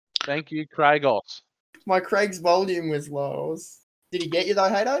Thank you, Craigos. My Craig's volume was low. Did he get you though,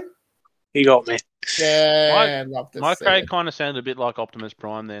 Hato? He got me. Yeah, love to My see Craig it. kind of sounded a bit like Optimus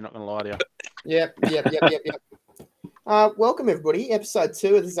Prime there, not going to lie to you. Yep. Welcome, everybody. Episode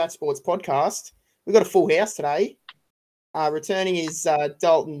 2 of the Zatch Sports podcast. We've got a full house today. Returning is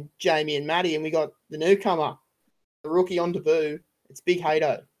Dalton, Jamie, and Maddie, and we got the newcomer, the rookie on debut. It's Big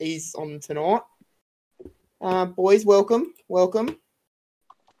Hato. He's on tonight. Boys, welcome.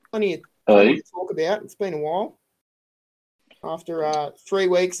 Plenty to talk about. It's been a while. After 3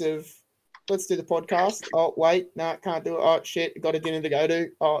 weeks of let's do the podcast. Oh, wait, no, can't do it. Oh, shit, got a dinner to go to.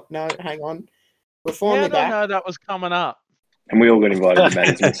 Oh, no, hang on. We're finally back. I know that was coming up. And we all got invited to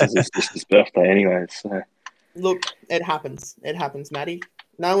Maddie's missus' sister's birthday anyway, so... Look, it happens. It happens, Maddie.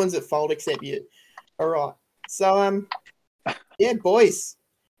 No one's at fault except you. All right. So, yeah, boys,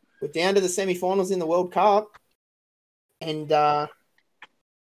 we're down to the semi-finals in the World Cup. And I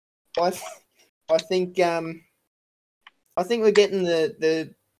think we're getting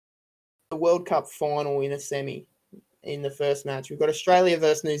the World Cup final in a semi in the first match. We've got Australia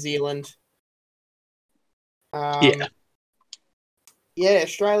versus New Zealand. Yeah,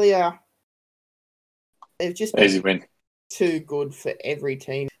 Australia. They've just been easy win. Too good for every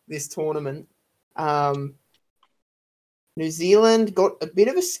team this tournament. New Zealand got a bit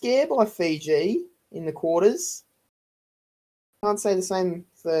of a scare by Fiji in the quarters. Can't say the same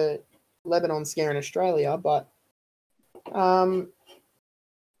for Lebanon scaring Australia, but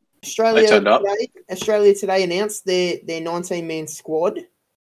Australia today announced their 19-man squad,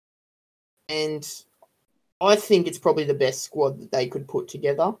 and I think it's probably the best squad that they could put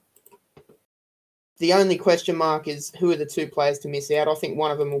together. The only question mark is who are the 2 players to miss out. I think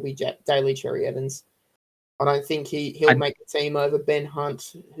one of them will be Daly Cherry Evans. I don't think he'll make the team over Ben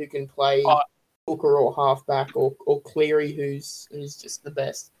Hunt, who can play hooker or halfback, or Cleary, who's just the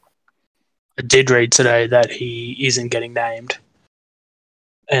best. I did read today that he isn't getting named,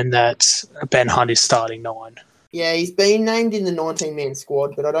 and that Ben Hunt is starting 9. Yeah, he's been named in the 19-man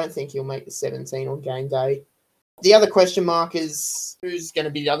squad, but I don't think he'll make the 17 on game day. The other question mark is who's going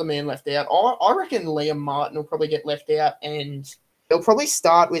to be the other man left out. I reckon Liam Martin will probably get left out, and they'll probably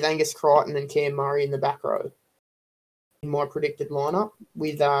start with Angus Crichton and Cam Murray in the back row in my predicted lineup,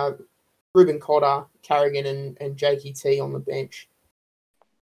 with Ruben Cotter, Carrigan, and Jakey T on the bench.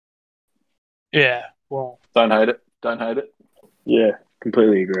 Yeah, well... Don't hate it. Yeah,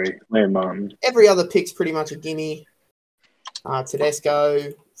 completely agree. Liam Martin. Every other pick's pretty much a gimme.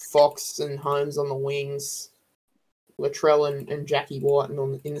 Tedesco, Fox and Holmes on the wings. Latrell and Jackie White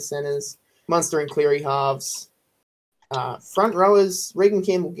in the centres. Munster and Cleary halves. Front rowers, Regan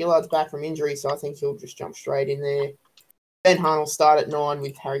Campbell-Gillard's back from injury, so I think he'll just jump straight in there. Ben Hunt will start at 9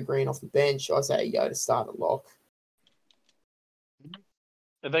 with Harry Green off the bench. Isaiah Yeo to start at lock.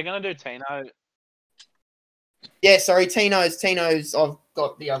 Are they going to do Tino? Yeah, sorry, Tino's. I've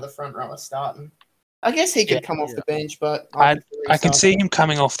got the other front rower starting. I guess he could come off the bench, but I can see him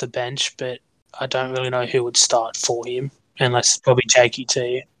coming off the bench, but I don't really know who would start for him, unless probably Jakey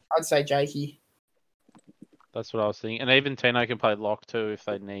T. I'd say Jakey. That's what I was thinking. And even Tino can play lock too if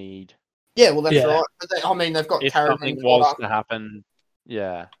they need. Yeah, well, that's right. But they've got if Carrigan. Something was to happen,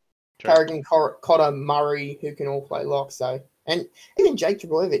 yeah. True. Carrigan, Cotter, Murray, who can all play lock. So, and even Jake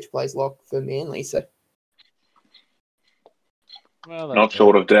Trbojevic plays lock for Manly. So, well, not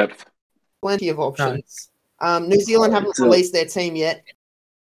short of depth. Plenty of options. No. New Zealand haven't released their team yet.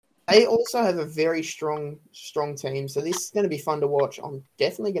 They also have a very strong team, so this is going to be fun to watch. I'm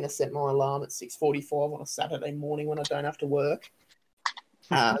definitely going to set my alarm at 6:45 on a Saturday morning when I don't have to work.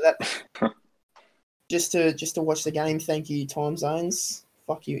 Just to watch the game. Thank you, time zones.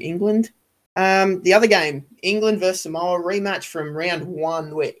 Fuck you, England. The other game, England versus Samoa, rematch from round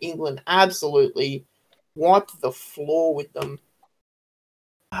 1, where England absolutely wiped the floor with them.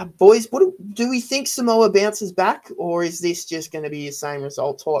 Boys, what do we think Samoa bounces back, or is this just going to be the same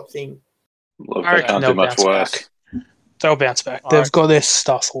result type thing? Look, they can't do much worse. They'll bounce back. They've got their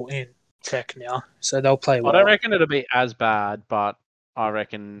stuff all in check now, so they'll play well. I don't reckon it'll be as bad, but I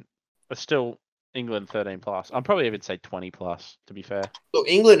reckon it's still England 13+. I'd probably even say 20+, to be fair. Look,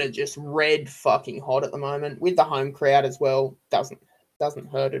 England are just red fucking hot at the moment, with the home crowd as well. Doesn't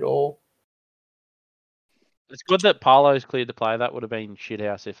hurt at all. It's good that Paulo's cleared to play. That would have been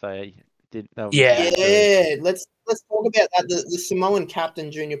shithouse if they did. Yeah. Let's talk about that. The Samoan captain,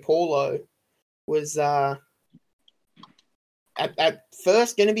 Junior Paulo, was at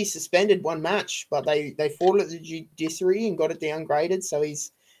first going to be suspended 1 match, but they fought at the judiciary and got it downgraded, so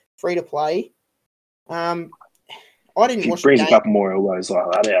he's free to play. I didn't watch the game. Brings a couple more elbows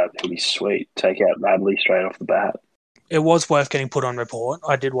like that out, it'll be sweet. Take out Radley straight off the bat. it was worth getting put on report.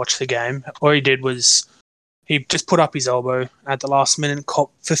 I did watch the game. All he did was he just put up his elbow at the last minute, caught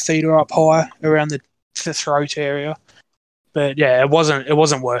Fafita up high around the throat area. But yeah, it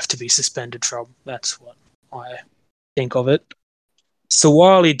wasn't worth to be suspended from. That's what I think of it. So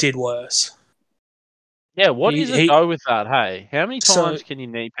while he did worse. Yeah, what is a go with that? Hey, how many So- times can you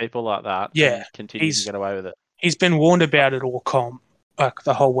need people like that Yeah, and continue to get away with it? He's been warned about it all comp, like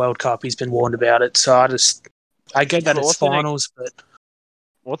the whole World Cup. He's been warned about it. So I get that But it's what's the next- finals, but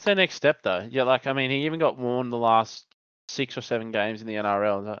What's their next step though? Yeah, like I mean, he even got warned the last 6 or 7 games in the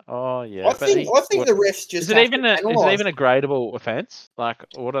NRL. Like, oh yeah, I think the refs just is it even a gradable offence? Like,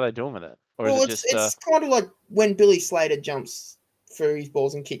 what are they doing with it? Or is it just? It's kind of like when Billy Slater jumps through his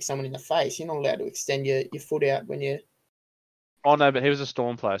balls and kicks someone in the face. You're not allowed to extend your foot out when you. Oh no, but he was a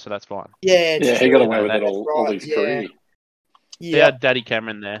Storm player, so that's fine. Yeah, he got away with it that's all right, his career. He had Daddy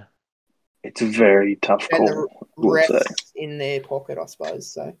Cameron there. It's a very tough And call. the refs in their pocket, I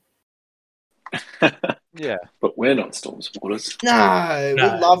suppose. So. Yeah, but we're not Storm supporters. No, we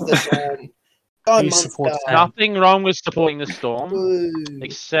love the Storm. Go Munster. Nothing wrong with supporting the Storm, Ooh.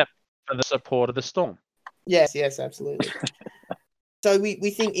 except for the support of the Storm. Yes, absolutely. So we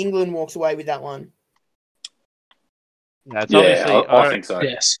think England walks away with that one. Yeah, it's obviously. I think so.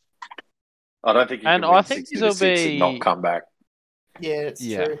 Yes. I don't think you can win 60-6 and not come back. Yeah, it's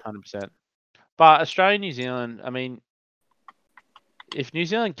true. 100%. But Australia, New Zealand, I mean, if New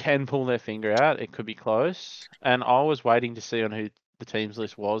Zealand can pull their finger out, it could be close. And I was waiting to see on who the teams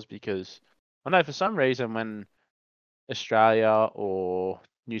list was because I know for some reason when Australia or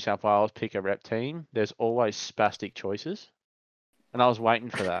New South Wales pick a rep team, there's always spastic choices. And I was waiting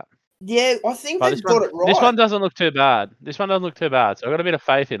for that. Yeah, I think they've got it right. This one doesn't look too bad. So I've got a bit of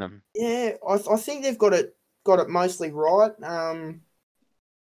faith in them. Yeah, I think they've got it mostly right.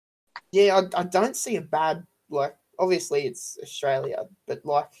 Yeah, I don't see a bad, like, obviously it's Australia, but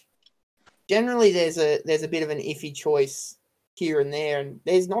like generally there's a bit of an iffy choice here and there, and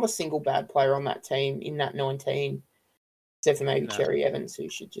there's not a single bad player on that team in that 19, except for maybe Cherry Evans, who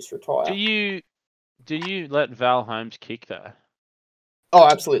should just retire. Do you let Val Holmes kick though? Oh,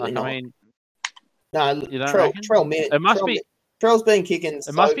 absolutely not. I mean, no, you don't reckon? It must be. Trell's been kicking.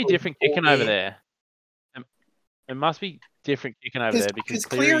 It must be different kicking over there. It must be different kicking over there because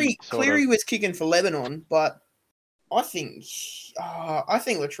Cleary was kicking for Lebanon, but I think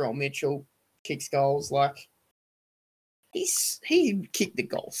Latrell Mitchell kicks goals like he kicked the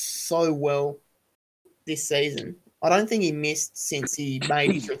goal so well this season. I don't think he missed since he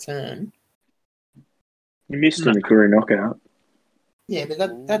made his return. He missed in the career knockout. Yeah, but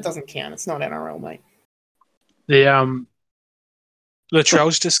that doesn't count. It's not NRL, mate.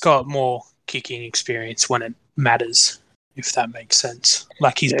 Latrell's just got more kicking experience when it matters, if that makes sense.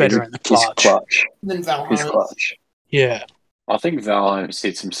 Like he's better in the clutch. Than Val Holmes. His clutch. Yeah. I think Val Holmes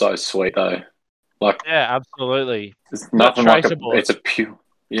hits him so sweet though. Like absolutely. It's nothing like it's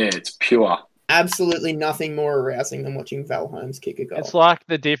pure. Absolutely nothing more arousing than watching Val Holmes kick a goal. It's like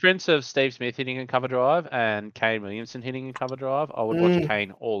the difference of Steve Smith hitting a cover drive and Kane Williamson hitting a cover drive. I would watch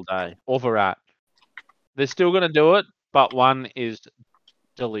Kane all day. Or Virat. They're still going to do it, but one is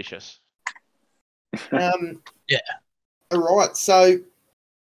delicious. Yeah. All right. So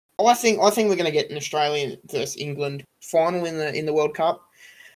I think we're going to get an Australian versus England final in the World Cup.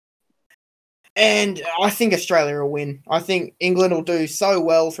 And I think Australia will win. I think England will do so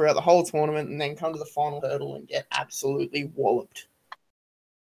well throughout the whole tournament and then come to the final hurdle and get absolutely walloped.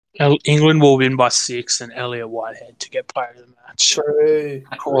 England will win by 6 and Elliot Whitehead to get player of the match. True.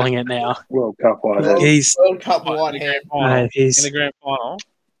 Calling it now. World Cup Whitehead. World Cup Whitehead. In the grand final.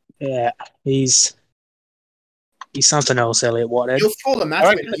 Yeah, he's something else, Elliot Whitehead. He'll score the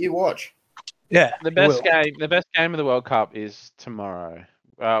match winner. You watch. Yeah. The best game of the World Cup is tomorrow.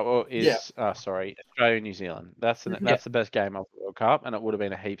 Australia, New Zealand. That's the best game of the World Cup, and it would have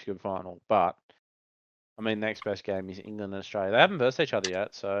been a heaps good final. But I mean, next best game is England and Australia. They haven't versed each other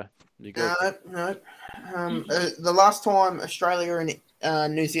yet, so you good. No. The last time Australia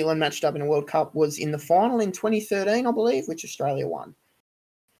and New Zealand matched up in a World Cup was in the final in 2013, I believe, which Australia won.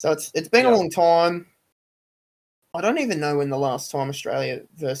 So it's been a long time. I don't even know when the last time Australia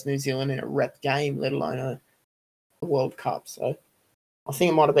versus New Zealand in a rep game, let alone a World Cup. So I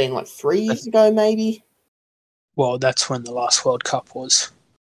think it might have been like 3 years ago, maybe. Well, that's when the last World Cup was.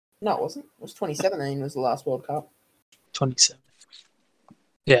 No, it wasn't. It was 2017 was the last World Cup. 27.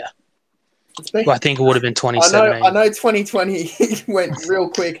 Yeah. Well, I think it would have been 2017. I know 2020 went real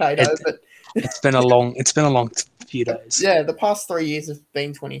quick, Hato, but it's been a long few days. Yeah, the past 3 years have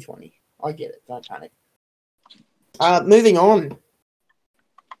been 2020. I get it. Don't panic. Moving on.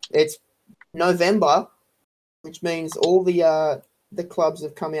 It's November. which means all the clubs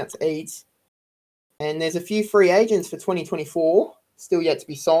have come out to eat. And there's a few free agents for 2024 still yet to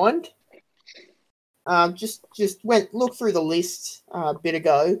be signed. Just look through the list a bit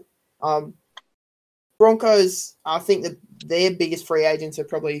ago. Broncos, I think that their biggest free agents are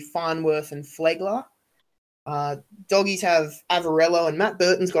probably Farnworth and Flegler. Doggies have Avarello, and Matt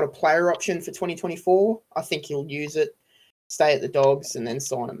Burton's got a player option for 2024. I think he'll use it, stay at the Dogs, and then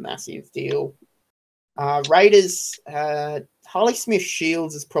sign a massive deal. Raiders, Harley Smith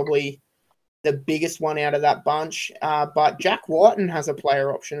Shields is probably the biggest one out of that bunch, but Jack Whiten has a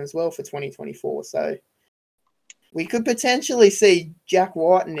player option as well for 2024. So we could potentially see Jack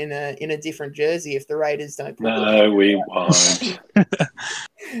Whiten in a different jersey if the Raiders don't. No, we won't.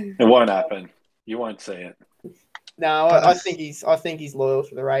 It won't happen. You won't see it. No, I think he's loyal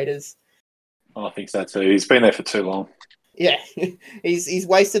to the Raiders. I think so too. He's been there for too long. Yeah, he's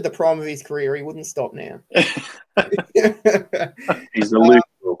wasted the prime of his career. He wouldn't stop now. He's the Luke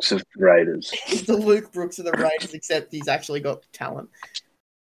Brooks of the Raiders. He's the Luke Brooks of the Raiders, except he's actually got talent.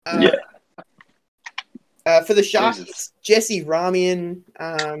 Yeah. For the Sharks, Jesus. Jesse Ramian,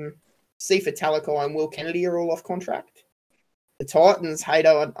 Sifa Talakai, and Will Kennedy are all off contract. The Titans,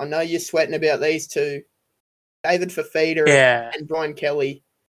 Hato, I know you're sweating about these two. David Fafita and Brian Kelly.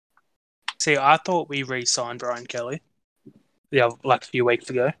 See, I thought we re-signed Brian Kelly a few weeks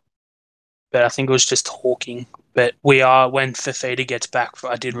ago, but I think it was just talking. But we are, when Fafita gets back,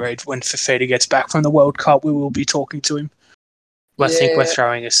 I did read, when Fafita gets back from the World Cup, we will be talking to him. I think we're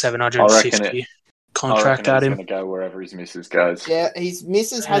throwing a 750 contract at him. He's going to go wherever his missus goes. Yeah, his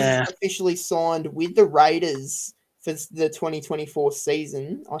missus hasn't officially signed with the Raiders for the 2024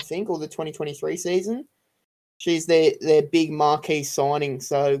 season, I think, or the 2023 season. She's their big marquee signing,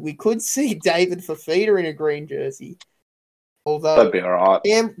 so we could see David Fafita in a green jersey. Although that'd be all right.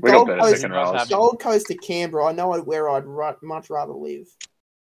 Gold Coast to Canberra, I know where I'd much rather live.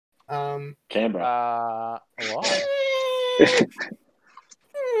 Canberra. Why?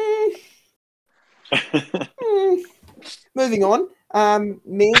 Moving on.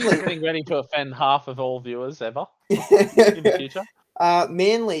 Manly. Getting ready to offend half of all viewers ever in the future.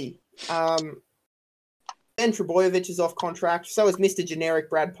 Manly. Ben Trebojevic is off contract. So is Mr. Generic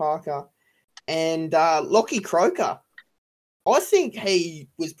Brad Parker. And Lockie Croker. I think he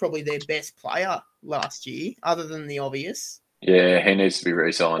was probably their best player last year, other than the obvious. Yeah, he needs to be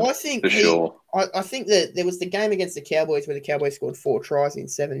re-signed. I think sure. I think that there was the game against the Cowboys where the Cowboys scored 4 tries in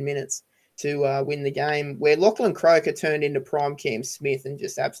 7 minutes to win the game, where Lachlan Croker turned into prime Cam Smith and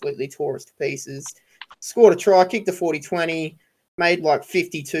just absolutely tore us to pieces. Scored a try, kicked a 40-20, made like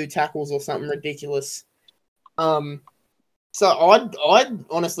 52 tackles or something ridiculous. So I'd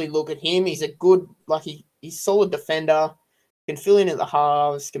honestly look at him. He's a good, he's solid defender. Can fill in at the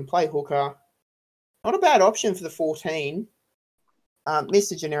halves, can play hooker. Not a bad option for the 14.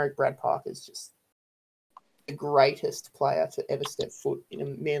 Mr. Generic Brad Parker is just the greatest player to ever step foot in a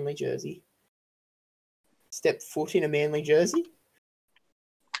Manly jersey. Step foot in a Manly jersey?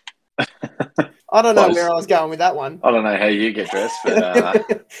 I don't know where I was going with that one. I don't know how you get dressed,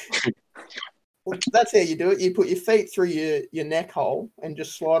 but... Well, that's how you do it. You put your feet through your neck hole and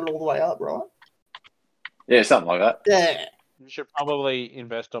just slide it all the way up, right? Yeah, something like that. Yeah. You should probably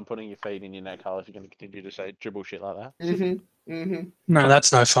invest on putting your feet in your neck hole if you're going to continue to say dribble shit like that. Mm-hmm. Mm-hmm. No,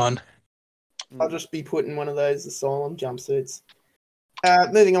 that's no fun. I'll just be putting one of those asylum jumpsuits.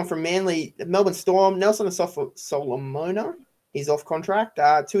 Moving on from Manly, Melbourne Storm, Nelson Solomona, he's off contract.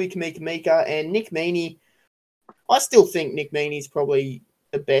 Tui Kamika and Nick Meaney. I still think Nick Meaney's probably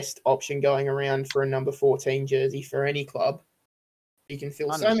the best option going around for a number 14 jersey for any club. He can fill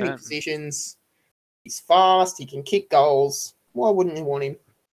 100%. So many positions. He's fast. He can kick goals. Why wouldn't you want him?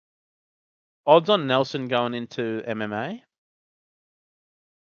 Odds on Nelson going into MMA?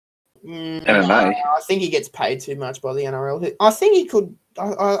 MMA? I think he gets paid too much by the NRL. I think he could.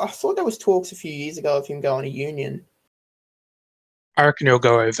 I thought there was talks a few years ago of him going to Union. I reckon he'll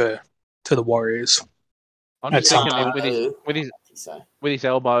go over to the Warriors. I'm just thinking with his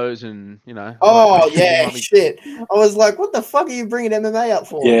elbows and, Oh, yeah, shit. I was like, what the fuck are you bringing MMA up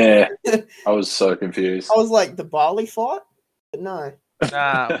for? Yeah, I was so confused. I was like, the Barley fight? But no.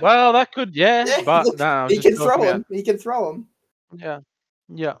 Well, that could, but look, no. He can throw him. He can throw him.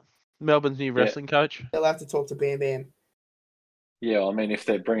 Yeah. Melbourne's new wrestling coach. They'll have to talk to Bam Bam. Yeah, I mean, if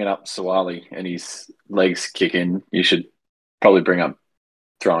they're bringing up Suwali and his legs kicking, you should probably bring up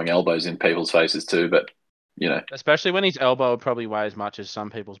throwing elbows in people's faces too, but... Especially when his elbow would probably weigh as much as some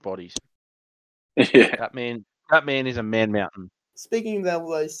people's bodies. Yeah. That man is a man mountain. Speaking of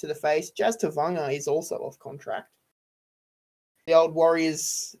elbows to the face, Jazz Tavanga is also off contract. The old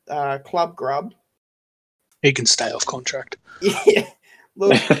Warriors club grub. He can stay off contract. Yeah.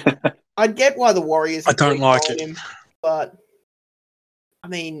 Look, I get why the Warriors I don't like re-signed it. him, but I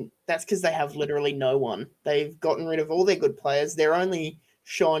mean, that's because they have literally no one. They've gotten rid of all their good players. Their only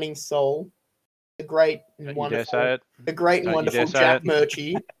shining soul, the great and Don't you dare say wonderful, it. the great and Don't you wonderful dare say Jack it.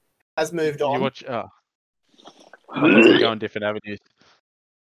 Murchie, has moved You on. watch. Oh. I thought we were going different avenues.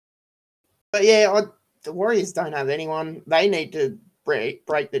 But yeah, the Warriors don't have anyone. They need to break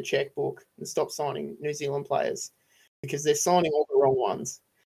the checkbook and stop signing New Zealand players because they're signing all the wrong ones.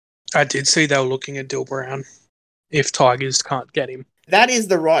 I did see they were looking at Dill Brown if Tigers can't get him. That is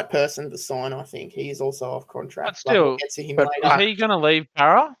the right person to sign, I think. He is also off contract. But still, we'll get to him but later. Is he going to leave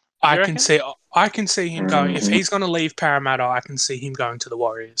Para? I You can reckon? see him going. If he's going to leave Parramatta, I can see him going to the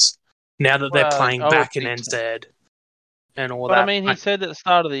Warriors. Now that they're Well, playing I would back in think so. NZ and all But that. I mean, he said at the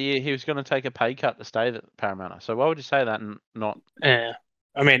start of the year he was going to take a pay cut to stay at Parramatta. So why would you say that and not? Yeah.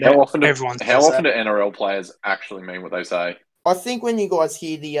 I mean, How often do NRL players actually mean what they say? I think when you guys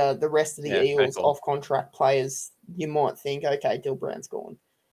hear the rest of the Yeah, Eels cool. off contract players, you might think, okay, Dill Brown's gone.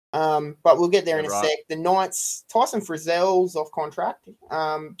 But we'll get there in a right. sec. The Knights, Tyson Frizzell's off contract.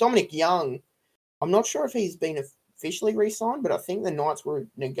 Dominic Young, I'm not sure if he's been officially re-signed, but I think the Knights were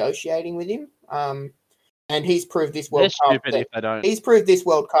negotiating with him. And he's proved this World They're Cup. stupid if they don't. He's proved this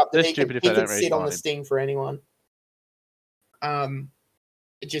World Cup that They're he can stupid if they don't sit on the re-sign him. sting for anyone.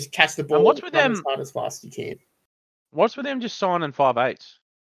 Just catch the ball And what's with run them? as fast as you can. What's with them just signing 5'8"s?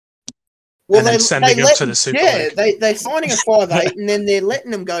 Well, and then sending him to the Super League. They're signing a 5'8", and then they're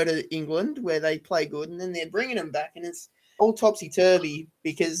letting them go to England where they play good, and then they're bringing them back, and it's all topsy-turvy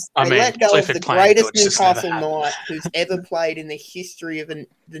because they let go of the greatest Newcastle Knight who's ever played in the history of the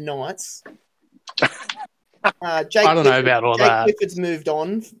Knights. I don't know about all that. Jake Clifford's moved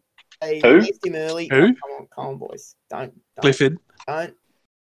on. They Who? released him early. Who? Oh, come on, boys. Don't. Clifford.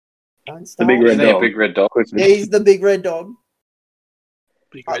 Don't stop. The big red dog. Yeah, he's the big red dog.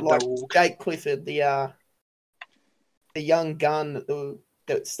 Big red Like dog. Jake Clifford, the young gun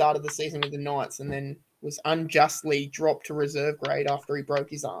that started the season with the Knights and then was unjustly dropped to reserve grade after he broke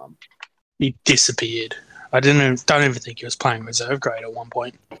his arm. He disappeared. I don't even think he was playing reserve grade at one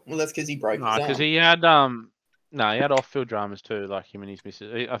point. Well, that's because he broke his No, arm. because he had he had off-field dramas too, like him and his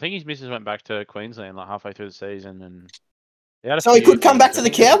missus. I think his missus went back to Queensland like halfway through the season, and so he could come back to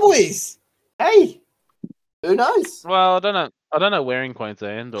the Cowboys. Hey, who knows? Well, I don't know where in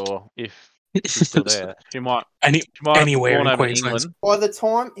Queensland or if she's still there. She might Anywhere in over Queensland. England. By the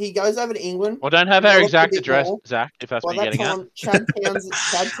time he goes over to England, I don't have her exact address, Zach. If that's by what you're that getting time, Chad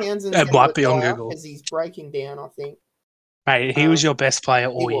Townsend It might be on Google because he's breaking down. I think. Mate, he was your best player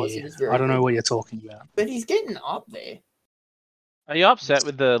all he year. was very I don't know good. what you're talking about. But he's getting up there. Are you upset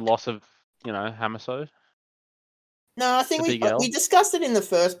with the loss of Hamaso? No, I think The big L? we discussed it in the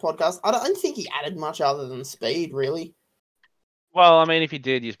first podcast. I don't think he added much other than speed, really. Well, I mean, if he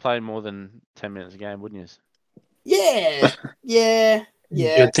did, he's playing more than 10 minutes a game, wouldn't you? Yeah.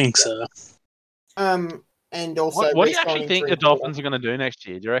 You'd think so. And also, what do you actually think the Dolphins are going to do next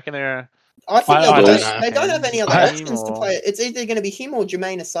year? Do you reckon they're? I think I don't know. they don't have any other Him options to play. It's either going to be him or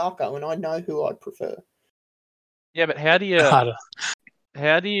Jermaine Asako, and I know who I'd prefer. Yeah, but how do you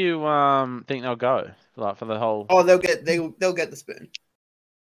think they'll go for the whole? Oh, they'll get the spoon.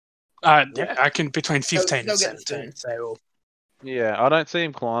 Yeah, I can between 15 they'll and get the 17. They will. Yeah, I don't see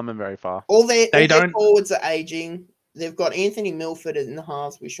him climbing very far. All their forwards are aging. They've got Anthony Milford in the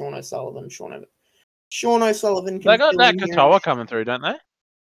halves with Sean O'Sullivan. Sean O'Sullivan can. They got that Katoa coming through, don't they?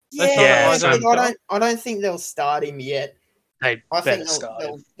 Yeah, I don't think they'll start him yet. I think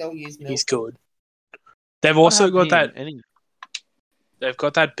they'll use Milford. He's good. They've also got that. They've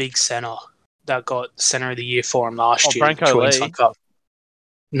got that big centre that got centre of the year for him last year. Branko Lee.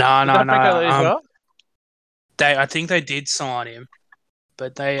 No. I think they did sign him,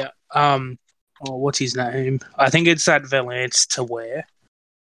 but they what's his name? I think it's that Valance to wear.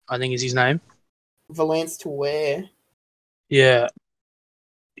 I think is his name. Valance to wear. Yeah.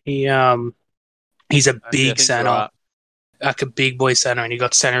 He's a big centre. Right. Like a big boy centre, and he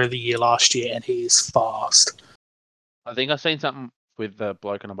got centre of the year last year, and he is fast. I think I seen something with the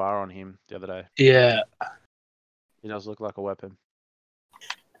bloke in a bar on him the other day. Yeah. He does look like a weapon.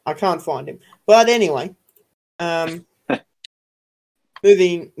 I can't find him. But anyway,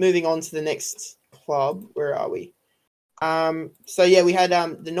 moving on to the next club. Where are we? So yeah, we had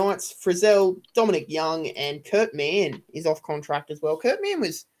the Knights, Frizzell, Dominic Young, and Kurt Mann is off contract as well. Kurt Mann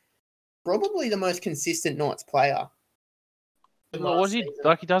was probably the most consistent Knights player. Well, was he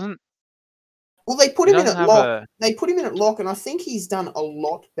like he doesn't? Well, they put him in at lock. They put him in at lock, and I think he's done a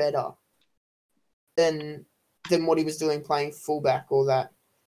lot better than what he was doing playing fullback or that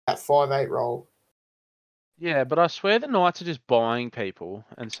 5'8" role. Yeah, but I swear the Knights are just buying people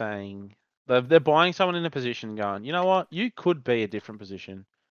and saying they're buying someone in a position, going, you know what, you could be a different position.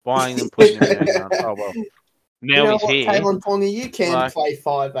 Buying them, putting them there, going, oh well, now you know he's what, here. Kalen Ponga, you can Like- play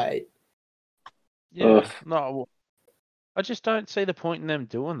 5'8". Yeah, Ugh. no, I just don't see the point in them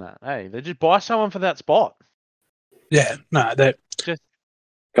doing that. Hey, they just buy someone for that spot. Yeah, no, they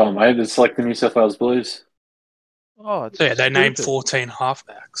Go on, mate. It's like the New South Wales Blues. Oh, it's they named stupid. 14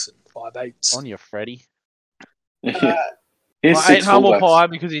 halfbacks and 5'8s. On you, Freddie. Yeah. Here's I ate 6 humble fullbacks. pie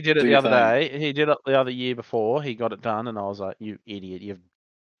because he did it Do the your other thing. day. He did it the other year before. He got it done, and I was like, "You idiot! You've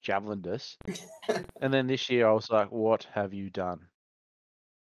javelined us." And then this year, I was like, "What have you done?"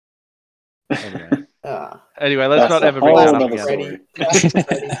 Anyway, Ah, let's That's not a ever bring whole that up nother again. story. Classic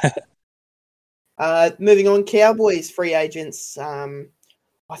Freddie. Moving on, Cowboys free agents.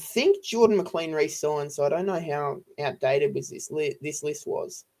 I think Jordan McLean re-signed, so I don't know how outdated was this list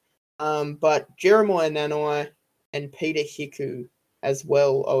was. But Jeremiah Nanai and Peter Hiku as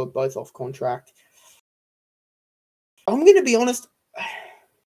well are both off contract. I'm going to be honest.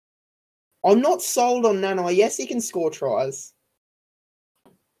 I'm not sold on Nanai. Yes, he can score tries,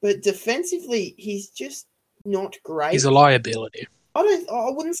 but defensively, he's just not great. He's a liability. I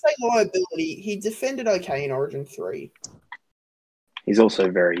wouldn't say liability. He defended okay in Origin 3. He's also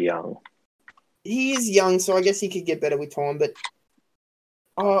very young. He is young, so I guess he could get better with time. But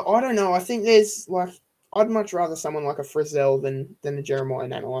I don't know. I think there's I'd much rather someone like a Frizzell than a Jeremiah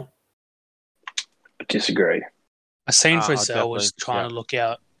Nanai. I disagree. I seen I'll Frizzell was definitely-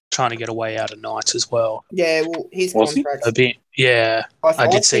 trying to get away out of Knights as well. Yeah, well, his Was he? contract. A bit, yeah. I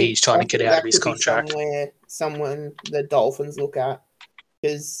did see think- he's trying to I get think out that of his could be contract. someone the Dolphins look at,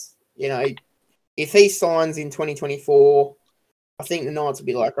 because if he signs in 2024, I think the Knights will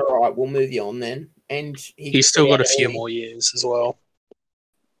be like, all right, we'll move you on then. And He's still got a few early. more years as well.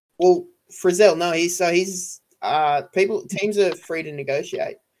 Well, Frizzell, no, teams are free to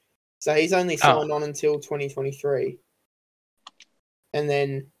negotiate. So he's only signed on until 2023. And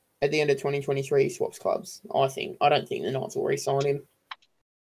then at the end of 2023, he swaps clubs, I think. I don't think the Knights will re-sign him.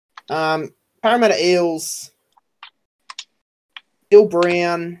 Parramatta Eels, Bill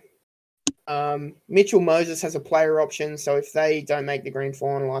Brown, Mitchell Moses has a player option, so if they don't make the grand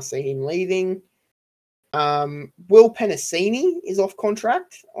final, I see him leaving. Will Penasini is off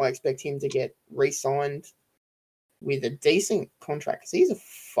contract. I expect him to get re-signed with a decent contract because he's a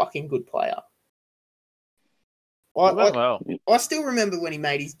fucking good player. I still remember when he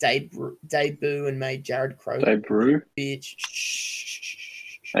made his debut and made Jared Crowe. Debrew? Bitch.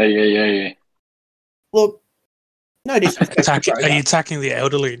 Yeah. Look, no disrespect. Are you attacking the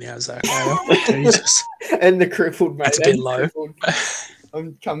elderly now, Zach? Jesus. And the crippled, mate. That's a bit low.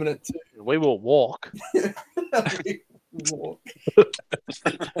 I'm coming at 2. We will walk.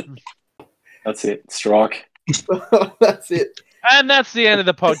 That's it. Strike. That's it. And that's the end of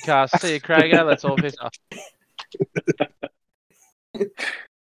the podcast. See you, Craiger. Let's all piss off.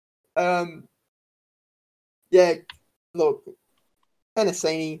 Yeah, look,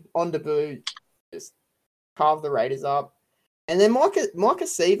 Penasini on debut, just carve the Raiders up. And then Micah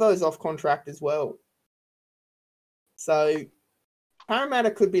Sevo is off contract as well. So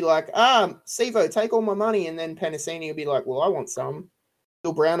Parramatta could be like, Sevo, take all my money. And then Penasini will be like, well, I want some.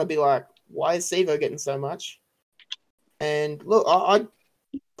 Bill Brown will be like, why is Sevo getting so much? And look, I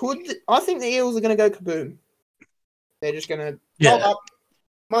think the Eels are going to go kaboom. They're just going to roll up.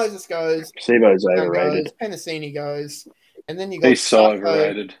 Moses goes. Sebo's overrated. Penasini goes. And then you got He's so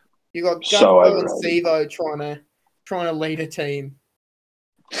overrated. You got So Gutho and overrated. Sevo trying to lead a team.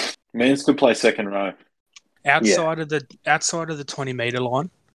 Mans could play second row. Outside of the 20-meter line,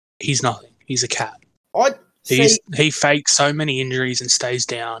 he's nothing. He's a cat. He fakes so many injuries and stays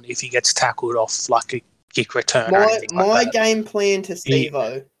down if he gets tackled off like a kick return or anything like My that. game plan to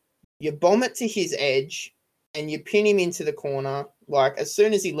Sevo, you bomb it to his edge and you pin him into the corner. Like as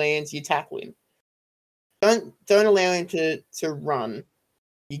soon as he lands, you tackle him. Don't allow him to run.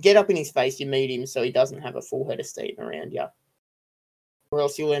 You get up in his face, you meet him so he doesn't have a full head of steam around you. Or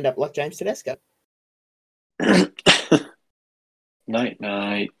else you'll end up like James Tedesco.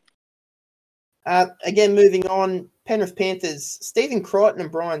 Night. Again, moving on, Penrith Panthers, Stephen Crichton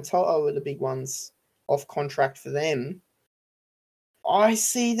and Brian Toto are the big ones off contract for them. I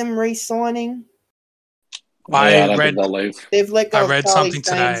see them re-signing. I don't think they'll leave. They've let go I read of Charlie something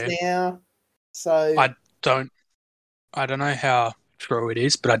Staines today. now. So I don't know how true it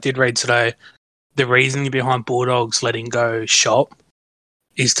is, but I did read today the reasoning behind Bulldogs letting go Shop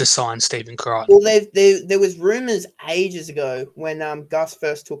is to sign Stephen Crichton. well, there was rumours ages ago when Gus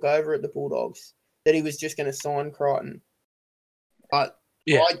first took over at the Bulldogs that he was just going to sign Crichton. But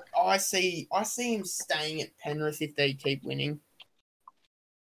Yeah. I see him staying at Penrith if they keep winning.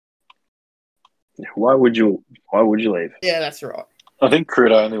 Why would you leave? Yeah, that's right. I think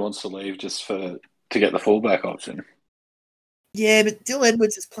Crudo only wants to leave just to get the fullback option. Yeah, but Dill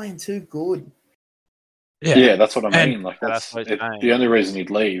Edwards is playing too good. Yeah, that's what I And- mean. Like That's that's what he's saying. the only reason he'd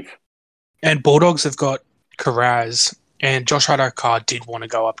leave. And Bulldogs have got Carraz, and Josh Adokar did want to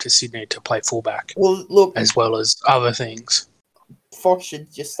go up to Sydney to play fullback, Well, look, as well as other things. Fox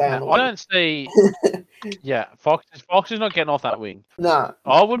should just stay on the I don't see. Yeah, Fox is not getting off that wing. No.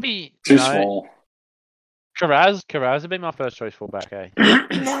 I would be Too small. Carraz would be my first choice fullback.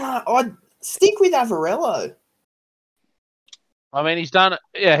 No, I'd stick with Avarello. I mean, he's done.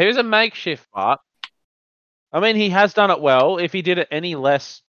 Yeah, he was a makeshift, but I mean, he has done it well. If he did it any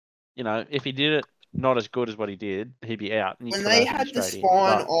less, if he did it not as good as what he did, he'd be out. And When they had the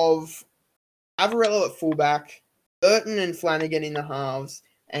spine of Avarello at fullback, Burton and Flanagan in the halves,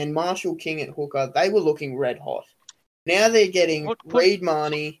 and Marshall King at hooker, they were looking red hot. Now they're getting Reid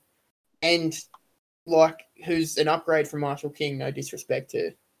Marnie and who's an upgrade from Marshall King, no disrespect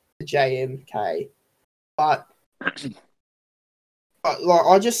to JMK. But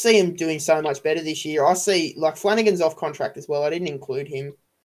I just see him doing so much better this year. I see Flanagan's off contract as well. I didn't include him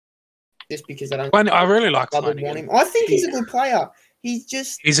just because I really like Flanagan. Want him. I think he's a good player.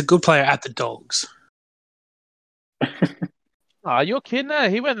 He's a good player at the Dogs. Oh, you're kidding her.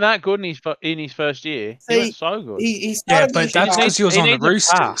 He went that good in his first year. He went so good. He started but that's because he was on the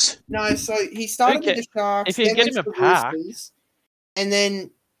Roosters. No, so he started with the Sharks. If you get him a pack. Roosters, and then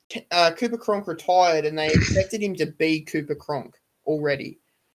Cooper Cronk retired, and they expected him to be Cooper Cronk already.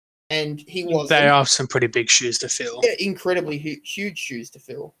 And he wasn't. They are some pretty big shoes to fill. Yeah, incredibly huge shoes to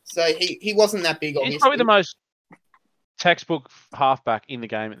fill. So he wasn't that big, obviously. He's probably the most textbook halfback in the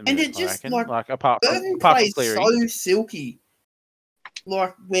game at the minute, and it just, apart Burton from plays Cleary. so silky.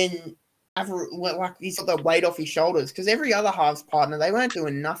 When he's got the weight off his shoulders, because every other halves partner, they weren't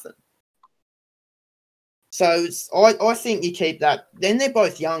doing nothing. So I think you keep that. Then they're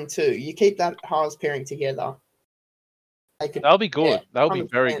both young too. You keep that halves pairing together. They'll be good. Yeah, They'll be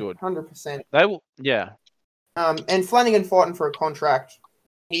very good. 100%. They will. Yeah. And Flanagan fighting for a contract.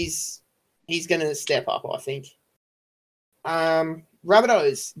 He's going to step up, I think.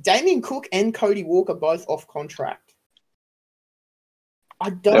 Rabbitohs, Damien Cook and Cody Walker both off contract.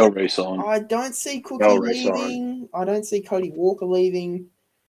 They'll resign. I don't see Cookie leaving. I don't see Cody Walker leaving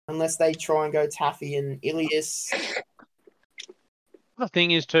unless they try and go Taffy and Ilias. The thing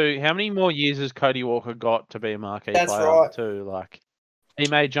is, too, how many more years has Cody Walker got to be a marquee player? Right. Too, he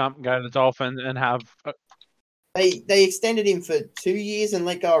may jump and go to the Dolphins and have. They extended him for 2 years and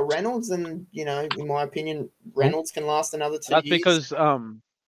let go of Reynolds, and in my opinion, Reynolds can last another 2 years. That's because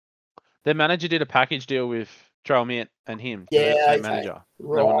their manager did a package deal with Joel Mint and him. Yeah, their manager.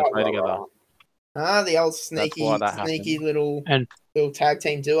 Right, they want to play together. Ah, the old sneaky little tag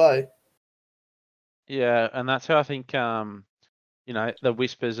team duo. Yeah, and that's how I think the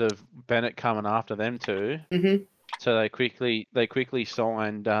whispers of Bennett coming after them too. Mm-hmm. So they quickly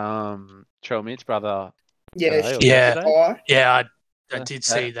signed Joel Mint's brother. Yeah. I did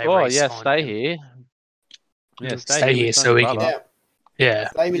see they. Oh yeah, stay here. Yeah, stay here so we can. Yeah.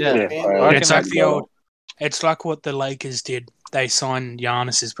 It's like the old. It's like what the Lakers did. They signed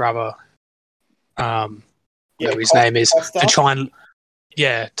Giannis's brother. Whatever his name is, Costa. To try and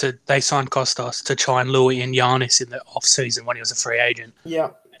they signed Costas to try and lure in Giannis in the off season when he was a free agent.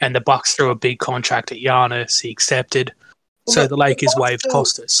 Yeah. And the Bucks threw a big contract at Giannis. He accepted. Well, so the Lakers waived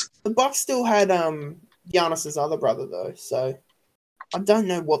Costas. The Bucks still had Giannis's other brother though, so I don't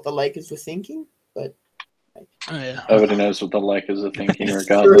know what the Lakers were thinking, but nobody knows what the Lakers are thinking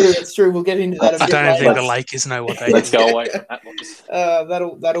regardless. It's true. We'll get into that a bit I don't later. think the Lakers know what they Let's go away from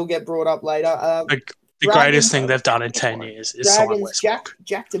that. That'll get brought up later. The greatest thing they've done in 10 years is sign Westbrook.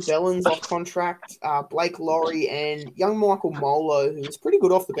 Jack DeBellin's off contract. Blake Laurie and young Michael Molo, who was pretty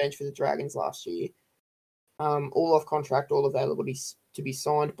good off the bench for the Dragons last year. All off contract, all available to be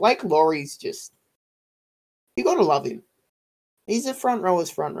signed. Blake Laurie's just... You got to love him. He's a front rower's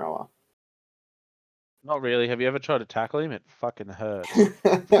front rower. Not really. Have you ever tried to tackle him? It fucking hurts.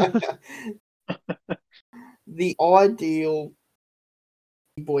 The ideal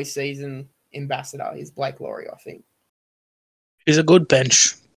boy season ambassador is Blake Laurie, I think. He's a good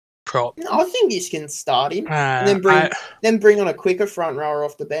bench prop. I think you can start him and then bring on a quicker front rower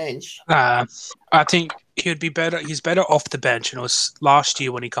off the bench. I think he'd be better. He's better off the bench, and it was last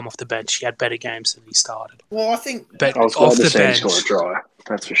year when he come off the bench, he had better games than he started. Well, I think off the bench, dry.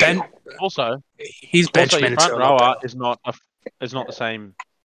 That's for sure. Also, his bench minutes front rower is not the same,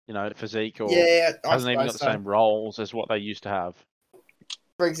 physique or hasn't even got the same roles as what they used to have.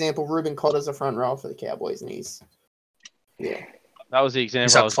 For example, Ruben Cotter's a front row for the Cowboys, and he's That was the example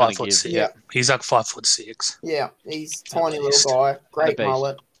He's I like was going to 5'6". give. Yeah. He's like 5'6". he's tiny least. little guy, great beast.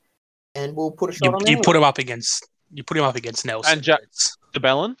 mullet, and we'll put a shot on You him. put him up against Nelson. And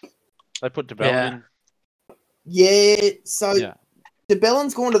DeBellin. They put DeBellin in. Yeah, so Yeah.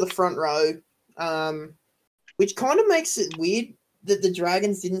 DeBellin's gone to the front row, which kind of makes it weird that the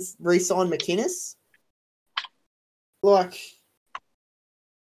Dragons didn't re-sign McInnes. Like,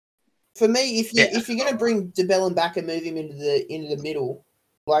 for me, if you're going to bring DeBellin back and move him into the middle,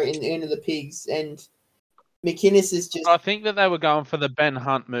 like into the Pigs, and McInnes is just... I think that they were going for the Ben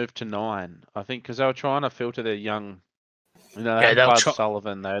Hunt move to 9. I think because they were trying to filter their young... they had Bud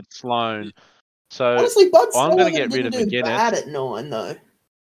Sullivan, they had Sloan. So honestly, Bud I'm going to get didn't rid of do McInnes. bad at 9, though.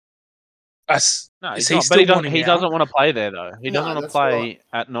 No, he's not. But he doesn't want to play there, though. He doesn't want to play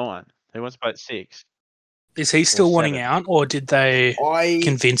at 9. He wants to play at 6. Is he still wanting out, or did they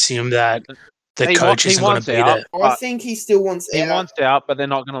convince him that the coach isn't going to be there? I think he still wants out. He wants out, but they're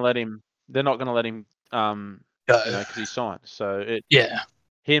not going to let him. They're not going to let him. Go. Because he signed. So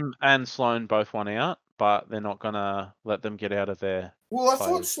him and Sloan both want out, but they're not going to let them get out of their. Well, I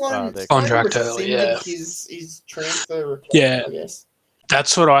thought Sloan contract early. His transfer request, yeah, I guess.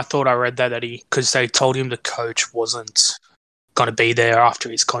 That's what I thought. I read that because they told him the coach wasn't going to be there after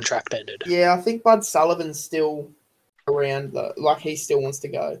his contract ended. Yeah, I think Bud Sullivan's still around, though. Like, he still wants to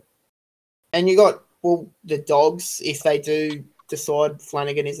go. And you got, the Dogs, if they do decide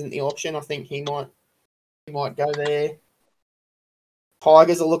Flanagan isn't the option, I think he might go there.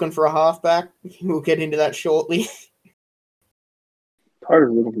 Tigers are looking for a halfback. We'll get into that shortly. Tigers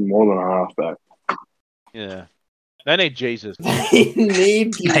are looking for more than a halfback. Yeah. They need Jesus. They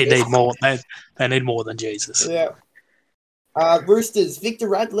need more. They need more than Jesus. Yeah. Roosters, Victor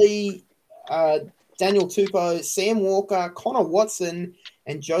Radley, Daniel Tupou, Sam Walker, Connor Watson,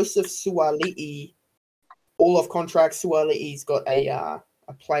 and Joseph Suali'i. All off contract. Suali'i's got a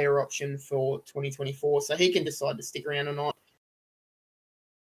player option for 2024, so he can decide to stick around or not.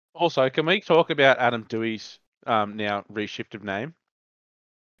 Also, can we talk about Adam Dewey's now reshifted name?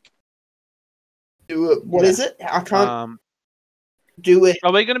 What is it? I can't do it.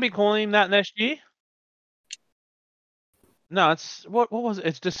 Are we going to be calling him that next year? No, it's what was it?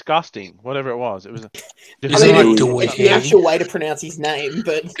 It's disgusting. Whatever it was, it was. It's the actual way to pronounce his name,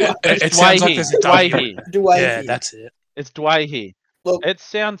 but it sounds like there's a Dwayne. Yeah, that's it. It's Dwayne. Look, it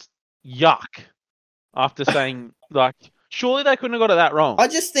sounds yuck. After saying surely they couldn't have got it that wrong. I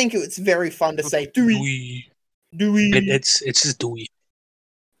just think it's very fun to say Dewey. It's just Dewey.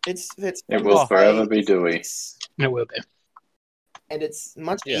 It will forever be Dewey. It will be. And it's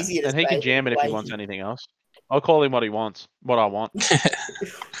much easier to say. And he can jam it if he wants anything else. I'll call him what he wants, what I want.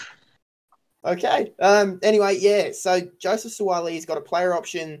 Okay. Anyway, yeah. So Joseph Suali'i's got a player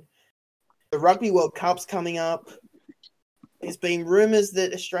option. The Rugby World Cup's coming up. There's been rumours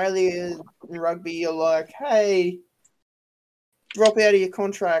that Australia and Rugby are like, hey, drop out of your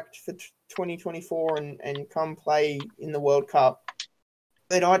contract for 2024 and come play in the World Cup.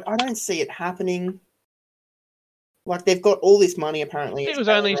 But I don't see it happening. Like, they've got all this money, apparently. He was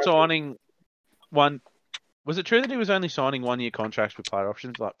only signing one... Was it true that he was only signing 1-year contracts with player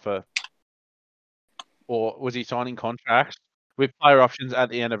options, or was he signing contracts with player options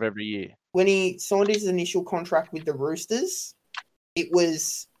at the end of every year? When he signed his initial contract with the Roosters, it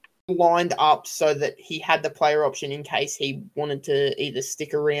was lined up so that he had the player option in case he wanted to either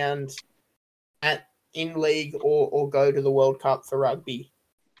stick around in league or go to the World Cup for rugby.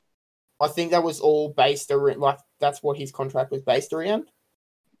 I think that was all based around, that's what his contract was based around.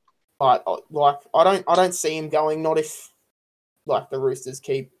 But I don't see him going. Not if the Roosters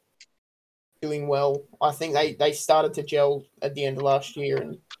keep doing well. I think they started to gel at the end of last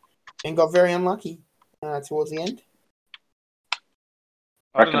year and got very unlucky towards the end.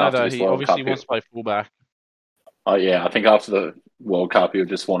 I don't know though. He obviously wants to play fullback. Oh yeah, I think after the World Cup he'll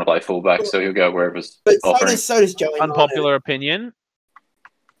just want to play fullback, so he'll go wherever's offering. So does Joey. Unpopular opinion.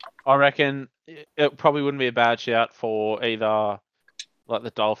 I reckon it probably wouldn't be a bad shout for either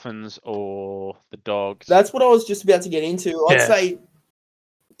the Dolphins or the Dogs. That's what I was just about to get into. I'd say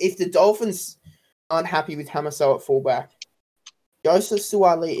if the Dolphins aren't happy with Hamaso at fullback, Joseph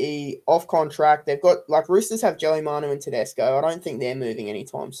Suali'i off contract. They've got Roosters have Joey Manu and Tedesco. I don't think they're moving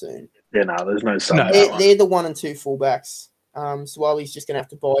anytime soon. Yeah, no, there's no. They're the 1 and 2 fullbacks. Suali'i's just going to have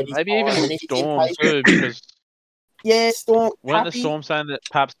to bide his maybe even Storm too, because Storm. Weren't the Storm saying that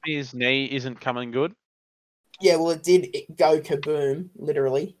perhaps his knee isn't coming good? Yeah, well, it did go kaboom,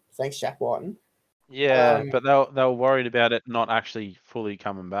 literally. Thanks, Jack Whiten. Yeah, but they were worried about it not actually fully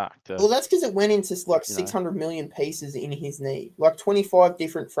coming back. Well, that's because it went into like 600 million pieces in his knee. Like 25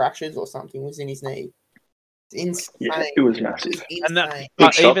 different fractures or something was in his knee. It's insane. Yeah, it was massive. Insane.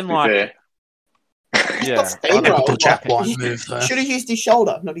 But Big even shock, to be like, fair. yeah, Typical Jack White move, though. Should have used his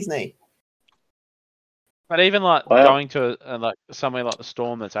shoulder, not his knee. but even like Well- going to like somewhere like the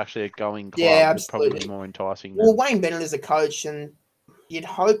Storm that's actually a going club Yeah, would probably be absolutely. more enticing. Well, Than... Wayne Bennett is a coach, and you'd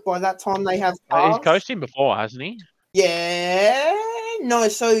hope by that time they have He's cars. coached him before, hasn't he? Yeah, no.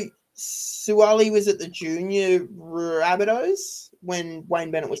 So Suwali was at the junior Rabbitohs when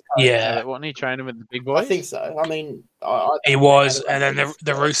Wayne Bennett was coach. Yeah, But wasn't he training with the big boys? I think so. I mean, I he was, and then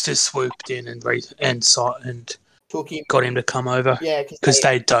the Roosters swooped in and took him. got him to come over Yeah, because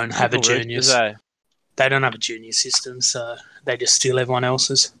they don't have a Typical Roosters, juniors. eh? They don't have a junior system, so they just steal everyone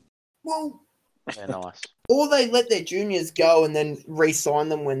else's. Well, Yeah, nice. or they let their juniors go and then re-sign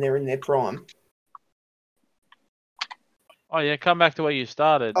them when they're in their prime. Oh yeah, come back to where you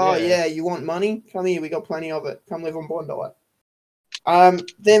started. Oh yeah, you want money? Come here, we got plenty of it. Come live on Bondi.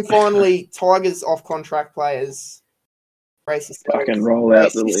 Then finally, Tigers off contract players. Brace yourself. Fucking roll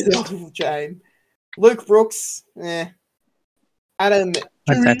out the list. James. Luke Brooks, Adam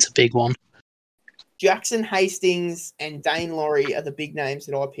That's a big one. Jackson Hastings and Dane Laurie are the big names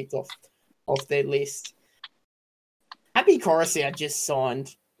that I picked off their list. Happy Coruscant just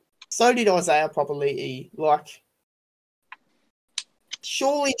signed. So did Isaiah Papali'i. Like,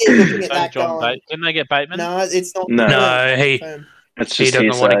 surely they're looking at So that John going. Didn't they get Bateman? No, it's not. No, he It's he just doesn't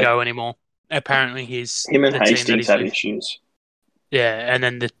want to hearsay. go anymore. Apparently, he's Him and the team that Hastings he's have with. issues. Yeah, and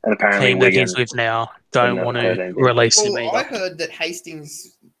then the And apparently team that Wigan. he's with now don't never want heard to anything. release him Well, I either. heard that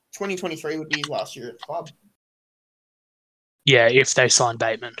Hastings 2023 would be his last year at the club. Yeah, if they sign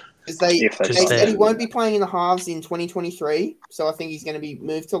Bateman. Because they If they sign said he him. won't be playing in the halves in 2023, so I think he's going to be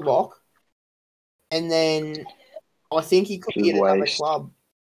moved to lock. And then I think he could be at another Waste. club.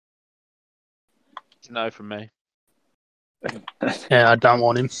 No from me. Yeah, I don't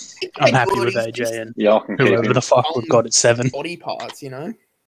want him. I'm happy with He's AJ just and Yeah, I can keep whoever him. the fuck we've got at 7. body parts, you know.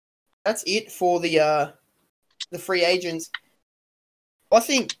 That's it for the free agents. I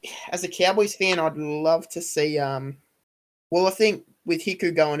think as a Cowboys fan, I'd love to see. Well, I think with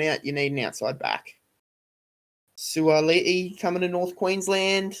Hiku going out, you need an outside back. Suali'i coming to North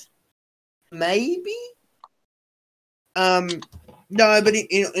Queensland, maybe. No, but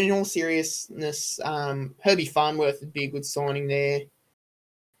in all seriousness, Herbie Farnworth would be a good signing there.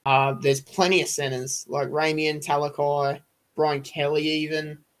 There's plenty of centers like Ramian, Talakai, Brian Kelly,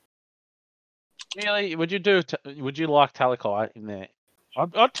 even. Really, would you like Talakai in there?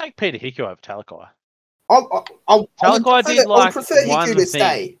 I'd take Peter Hiku over Talakai. I would Talakai prefer, did like Hiku one to thing.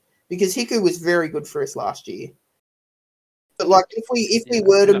 stay because Hiku was very good for us last year. But like, if we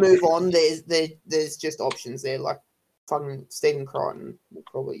were to move on, there's just options there. Like, fucking Stephen Crichton will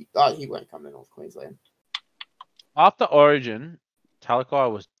probably. He won't come to North Queensland. After Origin, Talakai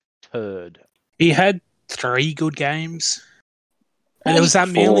was turd. He had 3 good games. And Well, there was that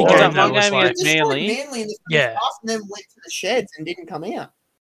Manly four. game That that one was game like, against Manly. Manly in the first Yeah. half and then went to the sheds and didn't come out.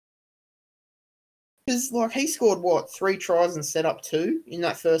 Because like he scored 3 tries and set up 2 in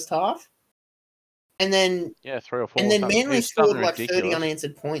that first half, and then 3 or 4. and then something. Manly It was scored something like 30 ridiculous.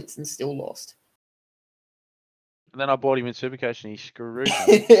 unanswered points and still lost. And then I bought him in Supercoach and he screwed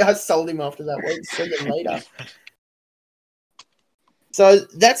me. I sold him after that week. See you later. So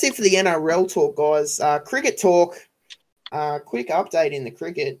that's it for the NRL talk, guys. Cricket talk. Quick update in the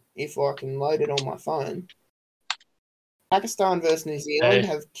cricket, if I can load it on my phone. Pakistan versus New Zealand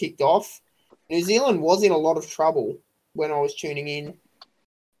have kicked off. New Zealand was in a lot of trouble when I was tuning in.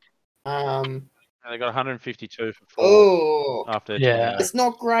 They got 152 for 4 Oh, after. Yeah. it's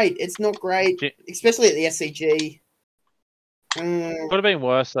not great. It's not great, especially at the SCG. Could have been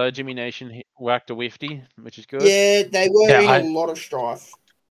worse though. Jimmy Nation whacked a whifty, which is good. Yeah, they were Yeah, in a lot of strife.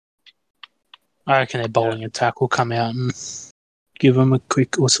 I reckon their bowling attack will come out and give them a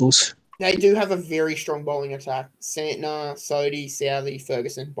quick whistles. They do have a very strong bowling attack. Santner, Sodhi, Southey,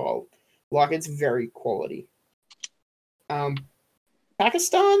 Ferguson bowled. Like, it's very quality.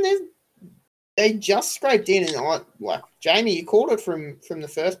 Pakistan, they just scraped in, and Jamie, you called it from the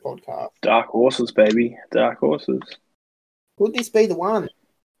first podcast. Dark horses, baby. Dark horses. Could this be the one?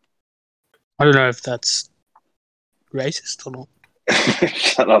 I don't know if that's racist or not.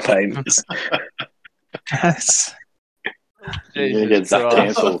 Shut up, Hayden. That's You get Zach Christ.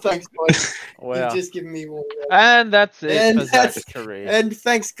 cancelled. Thanks, boys. Wow. You've just given me more. And that's it And for that's- Zach's career. And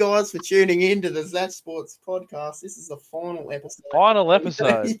thanks, guys, for tuning in to the Zatch Sports podcast. This is the final episode. Final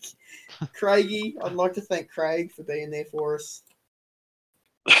episode. Craigie, I'd like to thank Craig for being there for us.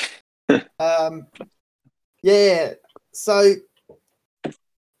 Yeah. So,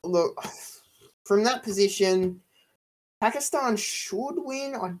 look, from that position, Pakistan should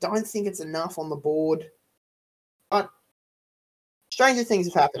win. I don't think it's enough on the board. But stranger things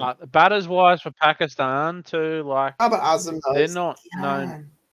have happened. Batters wise for Pakistan too, like Babar Azam, though, they're not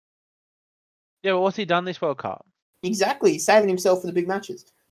known. Yeah, but what's he done this World Cup? Exactly, he's saving himself for the big matches.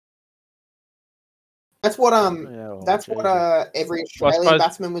 That's what every Australian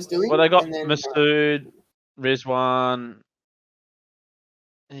batsman was doing. Well, they got and then, Masood, Rizwan.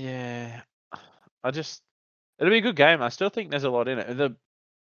 Yeah, it'll be a good game. I still think there's a lot in it. The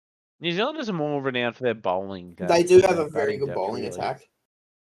New Zealanders are more renowned for their bowling. They do have a very good bowling attack.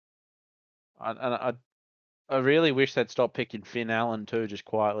 I really wish they'd stop picking Finn Allen too, just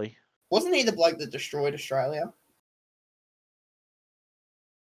quietly. Wasn't he the bloke that destroyed Australia?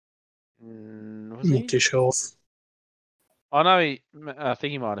 Was he? Not too sure. I know I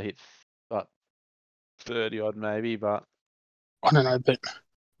think he might have hit like 30 odd maybe, but I don't know. But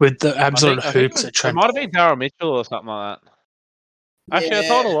with the absolute hoops at Trent, it might have been Daryl Mitchell or something like that. Actually, I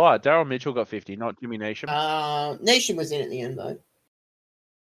told a lie. Daryl Mitchell got 50, not Jimmy Neesham. Neesham was in at the end though.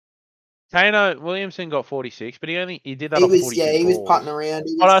 Kano Williamson got 46, but he did that on 42 he balls. was putting around.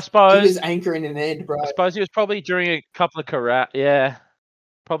 But I suppose he was anchoring an end, bro. I suppose he was probably during a couple of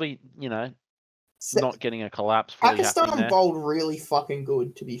probably not getting a collapse. Pakistan bowled really fucking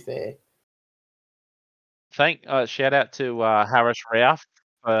good, to be fair. Shout out to Harris Rauf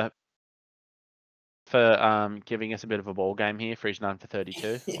for giving us a bit of a ball game here for his 9 for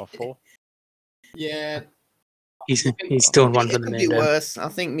 32 off 4. Yeah. He's doing one for the man. It could be worse. I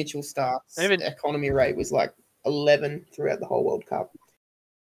think Mitchell Stark's economy rate was like 11 throughout the whole World Cup.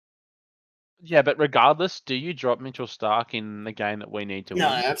 Yeah, but regardless, do you drop Mitchell Stark in the game that we need to win? No,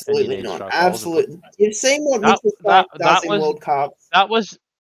 absolutely not. Absolutely. You've seen what Mitchell Stark does in World Cups. That was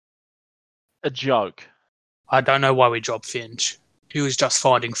a joke. I don't know why we dropped Finch. He was just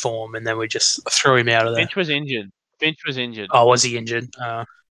finding form, and then we just threw him out of there. Finch was injured. Oh, was he injured?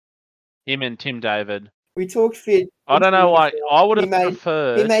 Him and Tim David. We talked Finch. I don't know why. I would have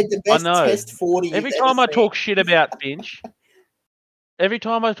preferred. He made the best Test 40. Every time I talk shit about Finch, every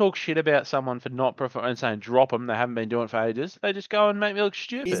time I talk shit about someone for not preferring saying drop them, they haven't been doing it for ages. They just go and make me look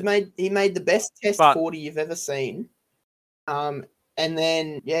stupid. He made the best Test 40 you've ever seen. And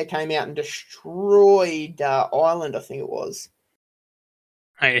then came out and destroyed Ireland, I think it was.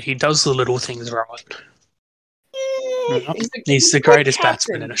 Hey, he does the little things right. Yeah, he's the greatest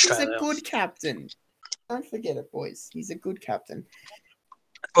batsman in Australia. He's a good captain. Don't forget it, boys. He's a good captain.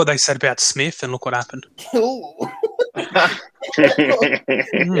 What they said about Smith, and look what happened.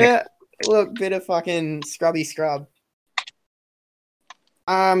 Yeah, look, bit of fucking scrubby scrub.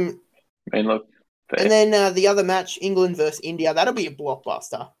 Look. And then the other match, England versus India, that'll be a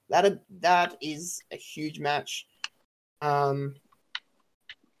blockbuster. That is a huge match. I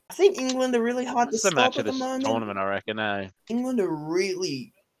think England are really hard to stop match at the moment. Tournament, I reckon. England are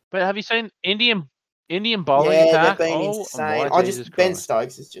really. But have you seen Indian bowling attack? They've been insane. Ben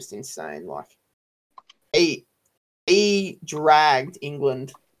Stokes is just insane. Like he dragged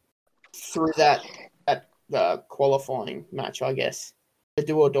England through that qualifying match, I guess, the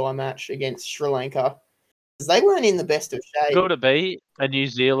do or die match against Sri Lanka, because they weren't in the best of shape. Could it be a New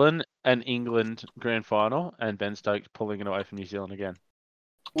Zealand and England grand final, and Ben Stokes pulling it away from New Zealand again?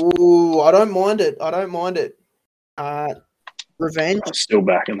 Ooh, I don't mind it. Revenge. I'm still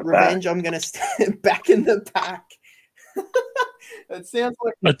back in the Revenge. pack. I'm going to stand back in the pack. It sounds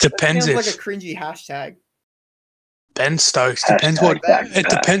like it depends. It sounds like a cringy hashtag. Ben Stokes depends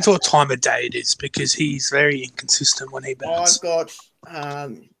depends what time of day it is, because he's very inconsistent when he bats. I've got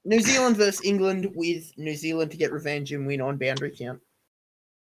New Zealand versus England, with New Zealand to get revenge and win on boundary count.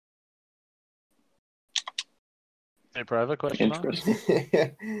 Private question.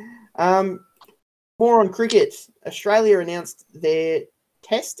 More on cricket. Australia announced their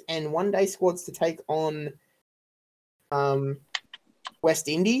Test and one-day squads to take on West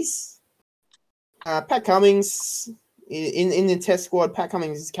Indies. Pat Cummins in the Test squad. Pat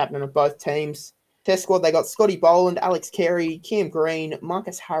Cummins is captain of both teams. Test squad, they got Scotty Boland, Alex Carey, Cam Green,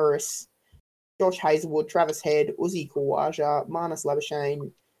 Marcus Harris, Josh Hazlewood, Travis Head, Uzi Khawaja, Marnus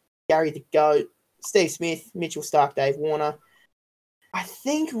Labuschagne, Gary the Goat, Steve Smith, Mitchell Stark, Dave Warner. I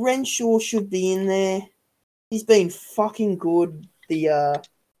think Renshaw should be in there. He's been fucking good this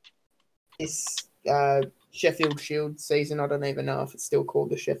Sheffield Shield season. I don't even know if it's still called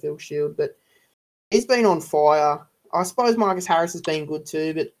the Sheffield Shield, but he's been on fire. I suppose Marcus Harris has been good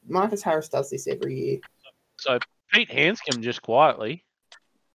too, but Marcus Harris does this every year. So Pete Hanscom just quietly.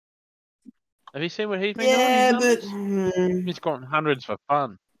 Have you seen what he's been doing? Yeah, but he's got hundreds for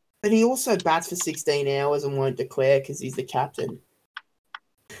fun. But he also bats for 16 hours and won't declare because he's the captain.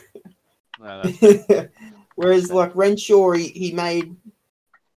 No, that's Whereas, like, Renshaw, he made,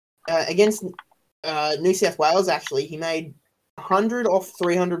 against New South Wales, actually, he made 100 off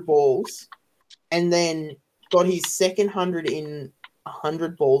 300 balls and then got his second 100 in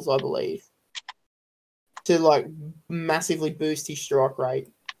 100 balls, I believe, to, like, massively boost his strike rate.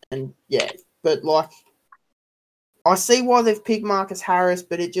 And, yeah, but, like, I see why they've picked Marcus Harris,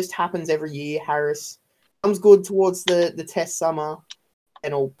 but it just happens every year. Harris comes good towards the test summer,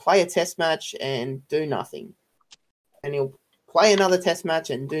 and he'll play a test match and do nothing. And he'll play another test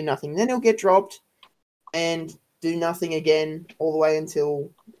match and do nothing. Then he'll get dropped and do nothing again all the way until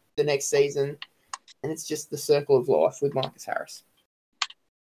the next season. And it's just the circle of life with Marcus Harris.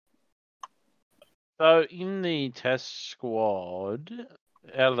 So in the test squad,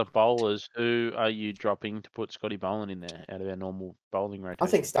 out of the bowlers, who are you dropping to put Scotty Boland in there out of our normal bowling rotation? I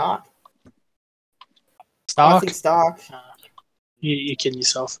think Stark. Stark? I think Stark. You're kidding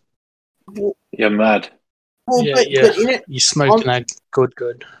yourself. You're mad. Well, Yeah, but in it, you're smoking that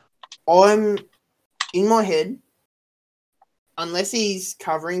good. I'm in my head, unless he's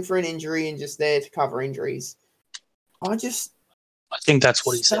covering for an injury and just there to cover injuries, I think that's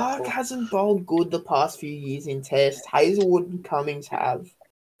what he's there Stark for. hasn't bowled good the past few years in Test. Hazelwood and Cummings have.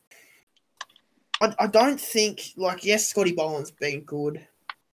 I don't think, like, yes, Scotty Boland's been good,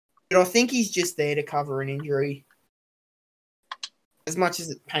 but I think he's just there to cover an injury. As much as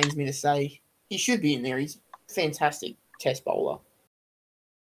it pains me to say, he should be in there. He's a fantastic Test bowler.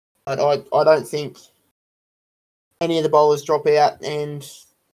 But I don't think any of the bowlers drop out, and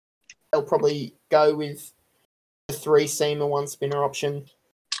they'll probably go with the 3-seamer, 1-spinner option.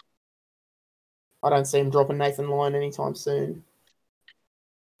 I don't see him dropping Nathan Lyon anytime soon.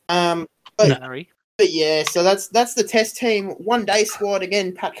 But yeah, so that's the Test team. 1-day squad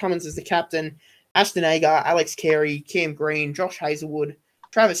again. Pat Cummins is the captain. Ashton Agar, Alex Carey, Cam Green, Josh Hazelwood,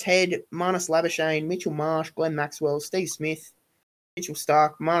 Travis Head, Marnus Labuschagne, Mitchell Marsh, Glenn Maxwell, Steve Smith, Mitchell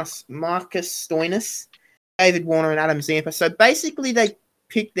Stark, Marcus Stoinis, David Warner, and Adam Zampa. So basically, they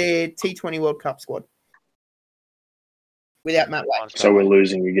picked their T20 World Cup squad without Matt Wade. So we're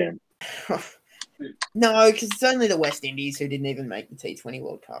losing again. No, because it's only the West Indies who didn't even make the T20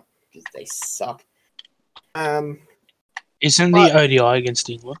 World Cup because they suck. Isn't the ODI against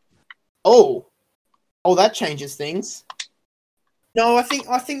England? Oh, that changes things. No, I think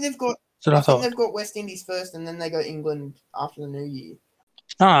they've got. I think they've got West Indies first, and then they go England after the New Year.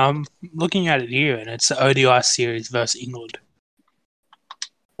 No, I'm looking at it here, and it's the ODI series versus England.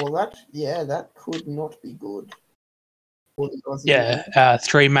 Well, that could not be good. Yeah,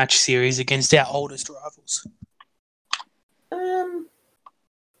 3-match series against our oldest rivals.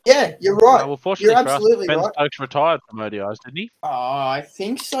 Yeah, you're right. Well, fortunately you're for us, absolutely Ben right. Stokes retired from ODIs, didn't he? I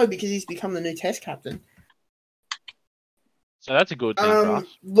think so, because he's become the new Test captain. So that's a good thing for us.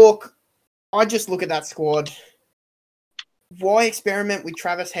 Look, I just look at that squad. Why experiment with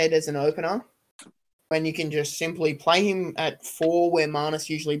Travis Head as an opener when you can just simply play him at 4 where Marnus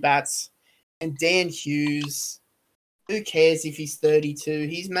usually bats, and Dan Hughes, who cares if he's 32?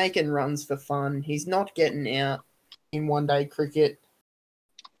 He's making runs for fun. He's not getting out in 1-day cricket.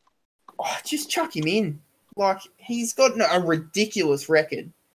 Oh, just chuck him in. Like, he's got a ridiculous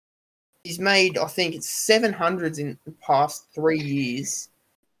record. He's made, I think, it's 700s in the past 3 years.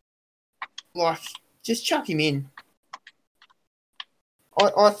 Like, just chuck him in.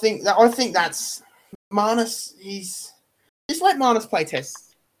 I think that's Marnus. Just let Marnus play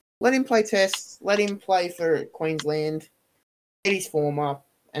tests. Let him play tests. Let him play for Queensland. Get his form up,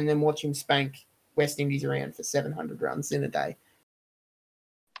 and then watch him spank West Indies around for 700 runs in a day.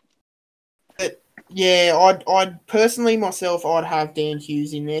 But yeah, I'd personally myself, I'd have Dan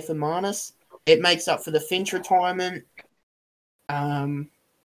Hughes in there for Marnus. It makes up for the Finch retirement.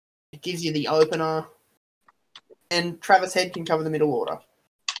 It gives you the opener, and Travis Head can cover the middle order.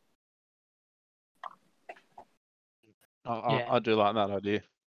 I do like that idea.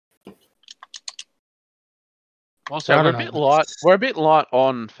 Also, I we're don't a bit know. light. We're a bit light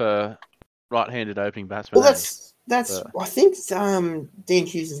on for right-handed opening batsmen. Well, that's. I think Dan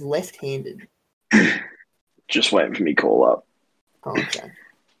Hughes is left-handed. Just waiting for me call up. Oh, okay.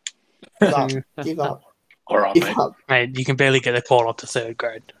 Give up. All right, Give mate. up. Mate, you can barely get a call up to 3rd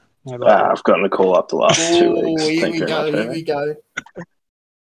grade. I've gotten a call up the last 2 weeks. Here Thank we you go. very Here much. we go.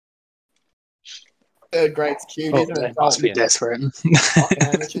 3rd grade's cute, isn't They it? must be desperate. Fucking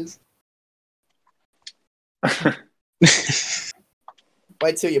amateurs.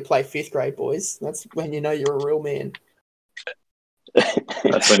 Wait till you play 5th grade, boys. That's when you know you're a real man.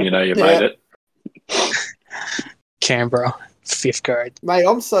 That's when you know you made it. Canberra, 5th grade. Mate,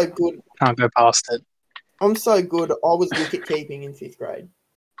 I'm so good. Can't go past it. I'm so good. I was wicket keeping in 5th grade.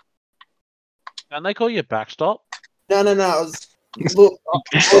 Don't they call you backstop? No. I was look.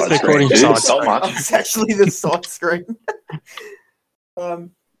 They called him Dude, side so screen. much. I was actually the side screen. No,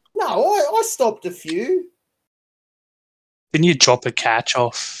 I stopped a few. Didn't you drop a catch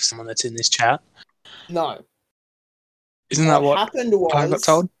off someone that's in this chat? No. Isn't that what happened I got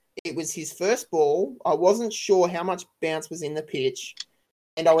told? It was his first ball. I wasn't sure how much bounce was in the pitch,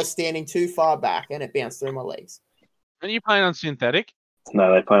 and I was standing too far back, and it bounced through my legs. Are you playing on synthetic?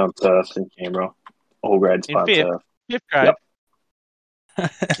 No, they play on turf in Canberra. All grades In play on turf. 5th grade?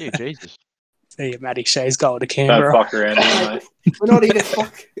 Yep. Dear Jesus. See, Matty Shea's going to Don't Canberra. fuck around here, mate. We're not here to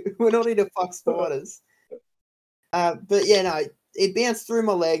fuck. We're not here to fuck spiders. But yeah, no, it bounced through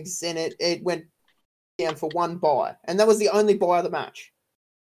my legs, and it went down for one bye, and that was the only bye of the match.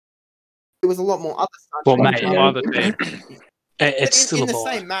 There was a lot more other stuff. Well, mate, Other team. It's still in a the ball.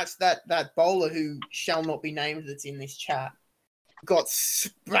 same match that bowler who shall not be named that's in this chat got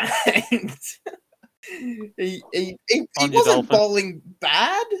spanked. he On your wasn't Dolphin. bowling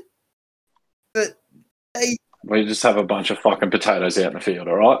bad, but We just have a bunch of fucking potatoes out in the field,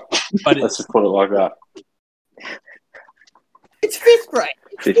 all right? But Let's just put it like that. it's 5th grade.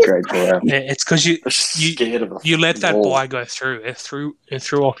 5th grade for them. it's because you Scared of a you let that ball. bye go through. It threw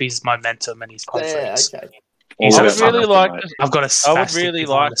off his momentum and his confidence. Yeah, okay. He's I a would really fucker. like. mate. I've got a I spastic would really behind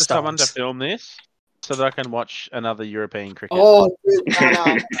like the for someone to stars. film this so that I can watch another European cricket. Oh, dude,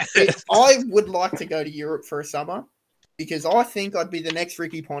 no. I would like to go to Europe for a summer because I think I'd be the next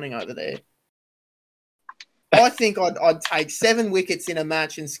Ricky Ponting over there. I think I'd take 7 wickets in a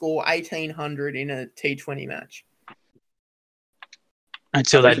match and score 1,800 in a T20 match.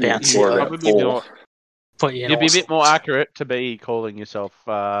 Until they bounce More you. about Probably ball. more, Put you in you'd be a bit Arsenal. more accurate to be calling yourself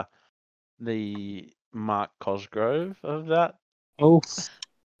the Mark Cosgrove of that. Oh,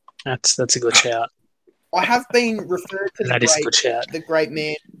 that's a good shout. I have been referred to That is a good shout. the great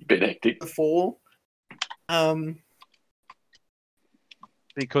man Bit hectic. before.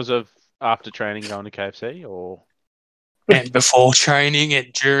 Because of after training going to KFC or And before training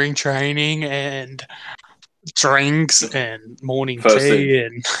and during training and drinks and morning First tea thing,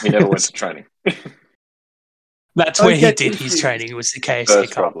 and He never went to training. that's Don't where he get did his confused. training. It was the KFC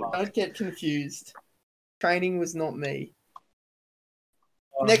First car problem. park. Don't get confused. Training was not me.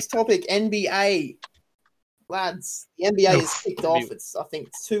 Next topic, NBA. Lads, the NBA has kicked off. It's, I think,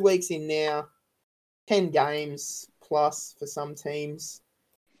 2 weeks in now. 10 games plus for some teams.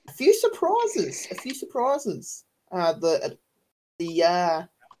 A few surprises. The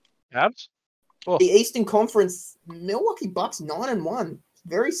Abs? Eastern Conference, Milwaukee Bucks 9-1.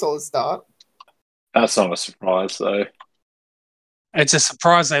 Very solid start. That's not a surprise, though. It's a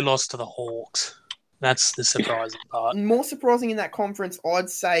surprise they lost to the Hawks. That's the surprising part. More surprising in that conference, I'd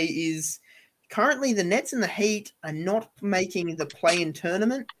say, is currently the Nets and the Heat are not making the play-in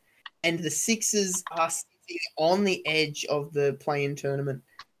tournament, and the Sixers are sitting on the edge of the play-in tournament.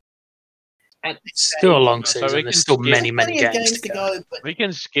 It's still a long So season. we There's can still skip- many Plenty of games to go. but We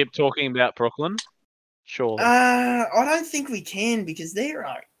can skip talking about Brooklyn. Surely. I don't think we can because they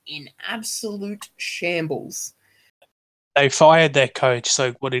are in absolute shambles. They fired their coach,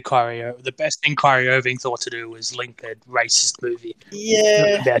 so what did the best thing Kyrie Irving thought to do was link a racist movie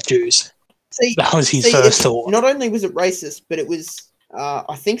Yeah. about Jews. See, That was his first it- thought. Not only was it racist, but it was,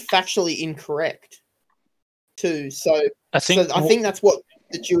 I think, factually incorrect too. So I think that's what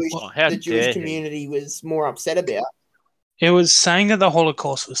the Jewish Well, how the Jewish dare he. community was more upset about. it was saying that the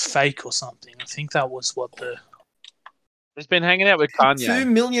Holocaust was fake or something. I think that was what the... He's been hanging out with 2 Kanye.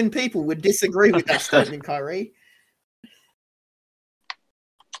 million people would disagree with that statement, Kyrie.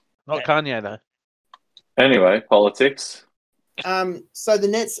 Not Kanye, though. Anyway, politics. So the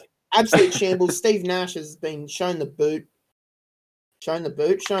Nets absolute shambles. Steve Nash has been shown the boot, shown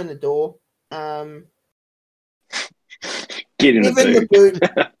the door. Get in the Given the boot.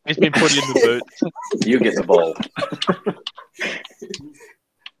 boot. He's been put in the boot. You get the ball.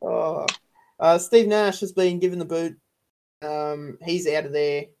 Steve Nash has been given the boot. He's out of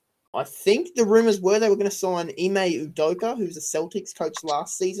there. I think the rumors were they were going to sign Ime Udoka, who's a Celtics coach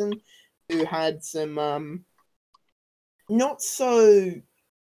last season, who had some not so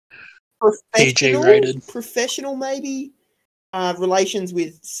professional maybe relations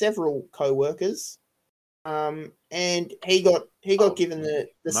with several co-workers. And he got given the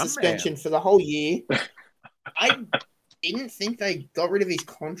suspension for the whole year. I didn't think they got rid of his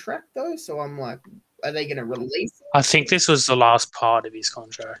contract though, so I'm like, are they going to release him? I think this was the last part of his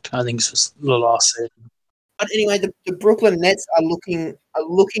contract. I think this was the last season. But anyway, the Brooklyn Nets are looking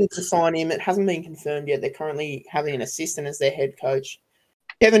to sign him. It hasn't been confirmed yet. They're currently having an assistant as their head coach.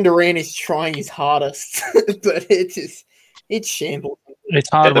 Kevin Durant is trying his hardest, but it's shambles. It's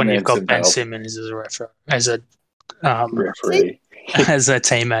hard Get the when man you've got some Ben help. Simmons as a Referee. as a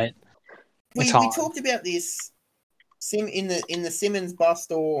teammate. We It's hard. talked about this in the Simmons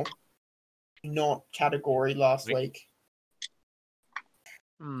bust or not category last week.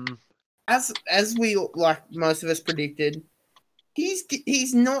 As we like most of us predicted,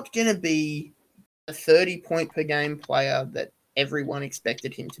 he's not going to be a 30-point per game player that everyone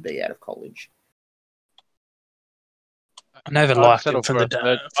expected him to be out of college. I never I'd liked settle him from for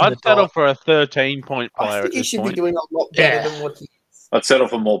the I'd settle for a 13-point I player think at he this should point. be doing a lot better Yeah. than what he is. I'd settle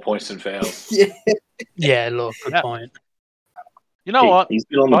for more points than fouls. Yeah. Yeah, look, good Yeah. point. You know what? He's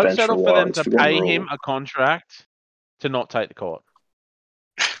been on the I'd bench for a settle for while. them He's to forgotten pay the him rules. a contract to not take the court.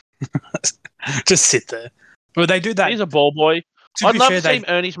 Just sit there. Well, they do that. He's a ball boy. To I'd be love fair, to see him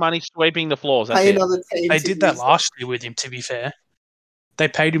earn his money sweeping the floors. That's Pay it. another team. they to did that use last year with him. To be fair, they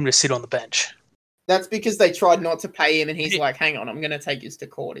paid him to sit on the bench. That's because they tried not to pay him, and he's Yeah. like, "Hang on, I'm going to take this to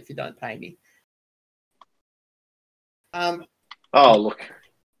court if you don't pay me." Oh, look.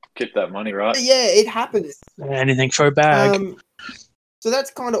 Keep that money, right? But yeah, it happens. Anything for a bag. So that's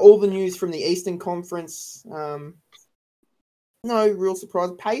kind of all the news from the Eastern Conference. No real surprise.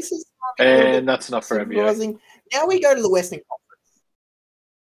 Pacers. And that's enough for NBA. surprising. Now we go to the Western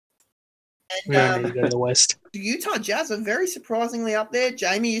We don't Conference. need to go to the West. The Utah Jazz are very surprisingly up there.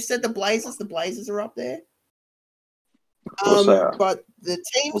 Jamie, you said the Blazers. The Blazers are up there. Of course they are. But the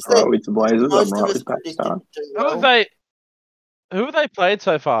teams I'm right that with the Blazers. I'm most right of us with predicted Pakistan. to do Who well. have they played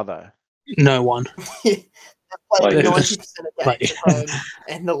so far though? No one. They played Lakers. 90% of games at home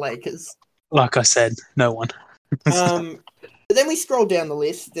and the Lakers. Like I said, no one. But then we scroll down the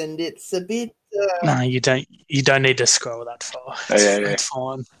list, and it's a bit. No, you don't. You don't need to scroll that far. Yeah. It's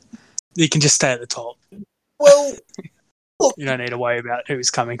fine. You can just stay at the top. Well, look, You don't need to worry about who's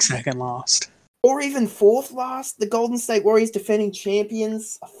coming second last. or even fourth last. The Golden State Warriors, defending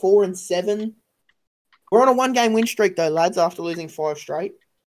champions, are 4-7. We're on a 1-game win streak, though, lads. After losing 5 straight.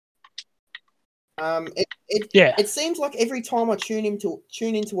 It seems like every time I tune in to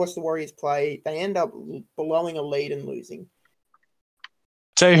watch the Warriors play, they end up blowing a lead and losing.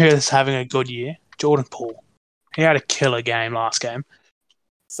 Tell you who's having a good year? Jordan Poole. He had a killer game last game.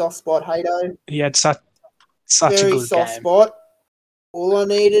 Soft spot, Hato. He had such a Very good soft game. spot. All I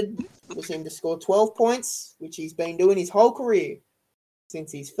needed was him to score 12 points, which he's been doing his whole career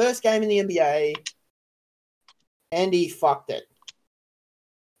since his first game in the NBA, and he fucked it.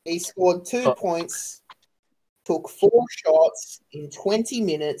 He scored 2 points, took 4 shots in 20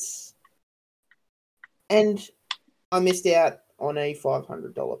 minutes, and I missed out on a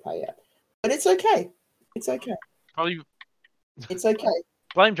 $500 payout. But it's okay. It's okay. Probably It's okay.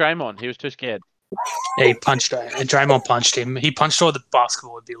 blame Draymond. He was too scared. Yeah, he punched Draymond punched him. He punched all the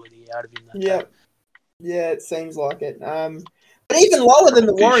basketball ability out of him. That Yeah. game. Yeah, it seems like it. But even lower than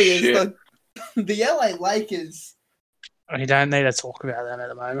the Holy Warriors, shit. the LA Lakers. We don't need to talk about them at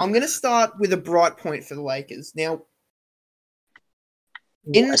the moment. I'm going to start with a bright point for the Lakers. Now,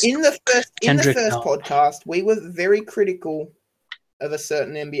 in West. the first Kendrick Nunn. podcast, we were very critical of a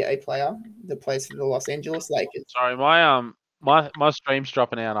certain NBA player that plays for the Los Angeles Lakers. Sorry, my stream's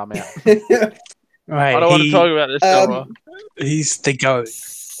dropping out. I'm out. Right, I don't want to talk about this. Sarah. He's the GOAT.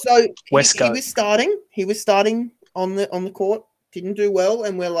 So West he Coast. was starting. He was starting on the court. Didn't do well,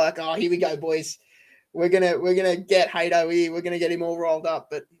 and we're like, oh, here we go, boys. We're gonna get Hato here. We're gonna get him all rolled up.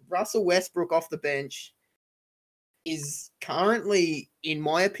 But Russell Westbrook off the bench is currently, in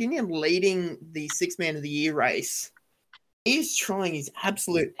my opinion, leading the 6-man of the year race. He's trying his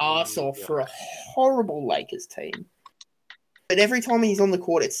absolute arse off for a horrible Lakers team. But every time he's on the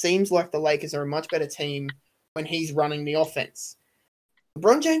court, it seems like the Lakers are a much better team when he's running the offense.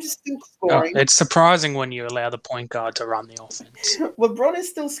 LeBron James is still scoring. It's surprising when you allow the point guard to run the offense. LeBron is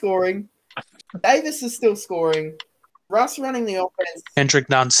still scoring. Davis is still scoring. Russ running the offense. Kendrick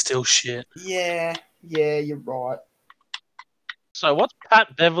Nunn's still shit. Yeah, you're right. So what's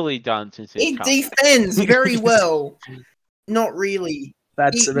Pat Beverly done since he's He come? defends very well. Not really.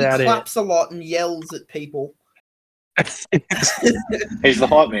 That's He about it. claps a lot and yells at people. He's the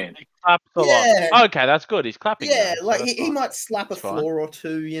hype man. He claps a Yeah. lot. Okay, that's good. He's clapping. Yeah, now, so like that's he fine. might slap a That's fine. floor or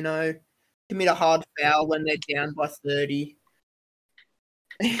two, commit a hard foul when they're down by 30.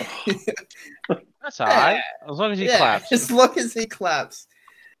 That's all right. As long as he claps. As long as he claps.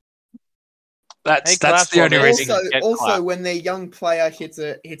 That's claps the only while reason. Also, when their young player hits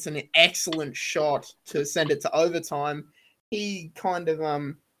an excellent shot to send it to overtime, he kind of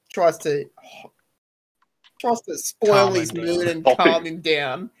tries to Tries to spoil his mood and calm him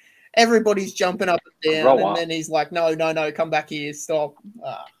down. Everybody's jumping up and down, and then he's like, no, come back here, stop.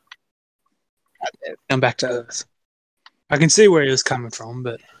 Come back to earth. I can see where he was coming from,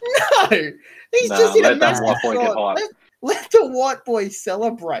 but... No! He's just in a massive white boy get hyped. Let the white boy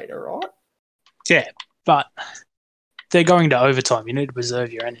celebrate, all right? Yeah, but they're going to overtime. You need to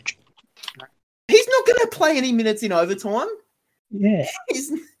preserve your energy. He's not going to play any minutes in overtime. Yeah.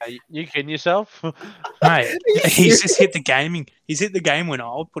 Are you kidding yourself? Mate, he's just hit the gaming. He's hit the game winner.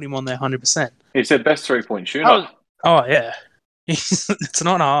 I'll put him on there 100%. He's their best 3-point shooter. Oh, yeah. It's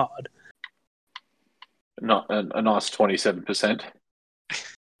not hard. Not a nice 27%.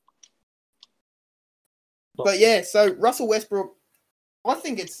 But yeah, so Russell Westbrook, I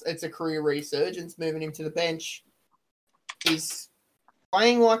think it's a career resurgence moving him to the bench. He's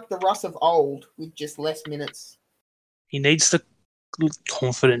playing like the Russ of old with just less minutes. He needs the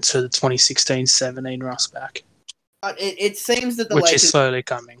confidence of the 2016-17 Russ back. But it seems that the Lakers, Lakers, is slowly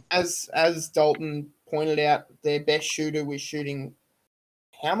coming. As Dalton pointed out, their best shooter was shooting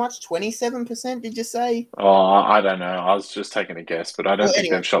how much? 27%, did you say? Oh, I don't know. I was just taking a guess, but I don't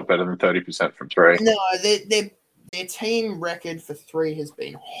think they've shot better than 30% from three. No, their team record for three has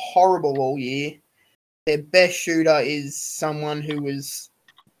been horrible all year. Their best shooter is someone who was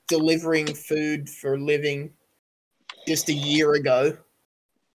delivering food for a living just a year ago.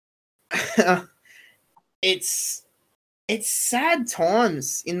 It's sad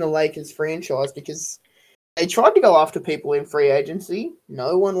times in the Lakers franchise because they tried to go after people in free agency.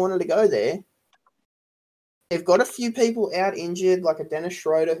 No one wanted to go there. They've got a few people out injured, like a Dennis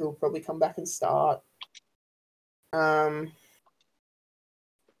Schroeder, who will probably come back and start. But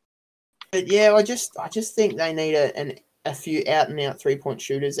yeah, I just think they need a few out and out 3-point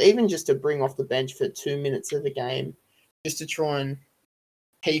shooters, even just to bring off the bench for 2 minutes of the game, just to try and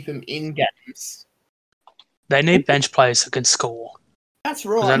keep them in games. They need bench players that can score. That's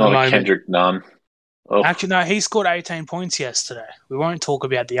right. Not a Kendrick Nunn. Oh. Actually, no, he scored 18 points yesterday. We won't talk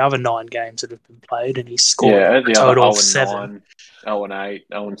about the other 9 games that have been played, and he scored a total of 7. 0-8,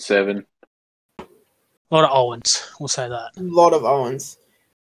 0-7. A lot of Owens, we'll say that. A lot of Owens.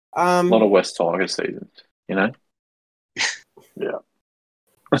 A lot of West Tigers seasons, you know? Yeah.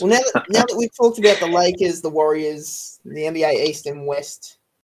 Well, now that we've talked about the Lakers, the Warriors, the NBA East and West,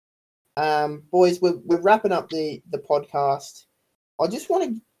 boys, we're wrapping up the podcast. I just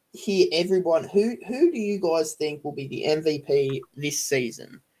want to hear everyone, who do you guys think will be the MVP this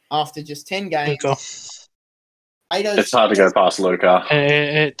season after just 10 games? Luka. It's hard to go past Luka.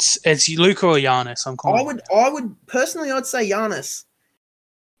 It's Luka or Giannis. I would personally, I'd say Giannis.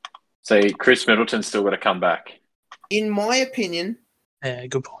 See, Chris Middleton's still got to come back. In my opinion, yeah,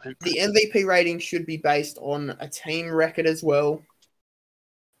 good point. The MVP rating should be based on a team record as well,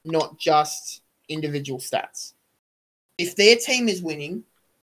 not just individual stats. If their team is winning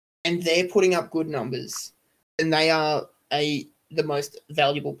and they're putting up good numbers, then they are the most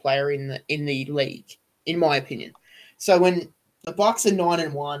valuable player in the league, in my opinion. So when the Bucks are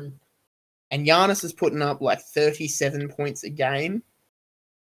 9-1 and Giannis is putting up like 37 points a game,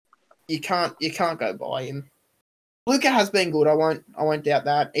 you can't go by him. Luka has been good. I won't doubt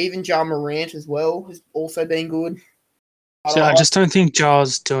that. Even Ja Morant as well has also been good. So I just don't think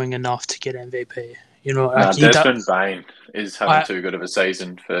Ja's doing enough to get MVP. You know, Desmond Bain is having too good of a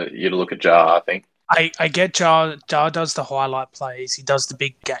season for you to look at Ja, I think. I get Ja. Ja does the highlight plays. He does the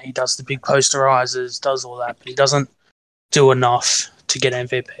big posterizers, does all that, but he doesn't do enough to get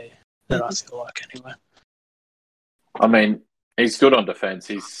MVP. That I feel like anyway. I mean, he's good on defense.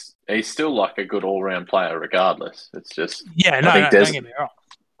 He's still like a good all-round player, regardless. It's just don't get me wrong.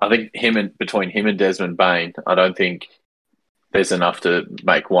 I think between him and Desmond Bain, I don't think there's enough to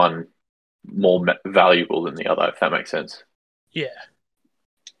make one more valuable than the other, if that makes sense. Yeah.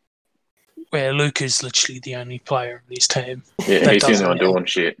 Where Luka's literally the only player on his team. Yeah, he's the only one doing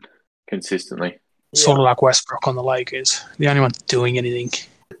shit consistently. Sort of like Westbrook on the Lakers. The only one doing anything.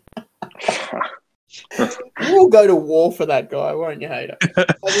 You'll go to war for that guy, won't you, Hater?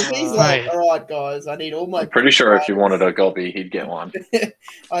 If he's like, all right, guys, I need all my... I'm pretty sure if you wanted a gobby, he'd get one.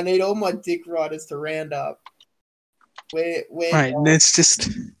 I need all my dick riders to round up. It's just...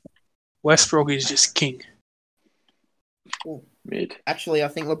 Westbrook is just king. Mid. Actually, I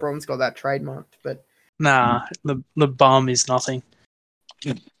think LeBron's got that trademarked, but... Nah, LeBron is nothing.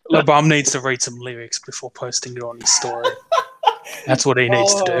 LeBron needs to read some lyrics before posting it on his story. That's what he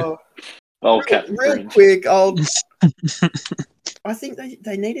needs to do. Real quick, I think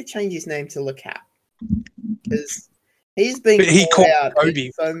they need to change his name to LeCap. Because he's been called out Kobe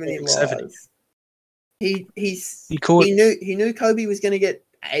in so many lies. He knew Kobe was going to get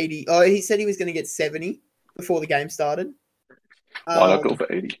 80. Oh, he said he was going to get 70 before the game started. Why not go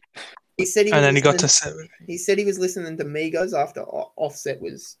for 80? He said he And was then he got listening- to 70. He said he was listening to Migos after Offset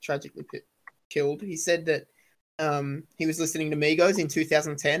was tragically killed. He said that he was listening to Migos in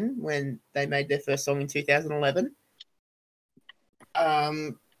 2010 when they made their first song in 2011.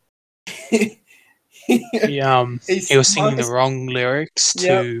 He was singing Marcus- the wrong lyrics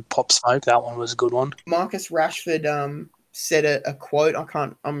to Pop Smoke. That one was a good one. Marcus Rashford said a quote.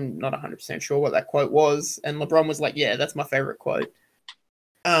 I'm not 100% sure what that quote was, and LeBron was like, "Yeah, that's my favorite quote."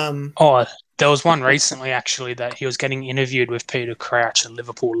 Oh, there was one recently, actually, that he was getting interviewed with Peter Crouch, a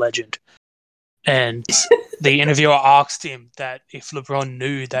Liverpool legend. And the interviewer asked him that if LeBron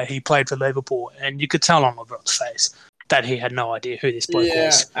knew that he played for Liverpool, and you could tell on LeBron's face that he had no idea who this bloke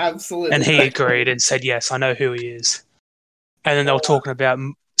was. Absolutely. And he agreed and said, yes, I know who he is. And then they were talking about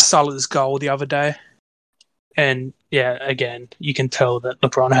Salah's goal the other day. And, yeah, again, you can tell that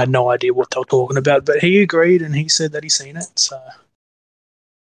LeBron had no idea what they were talking about. But he agreed, and he said that he's seen it, so...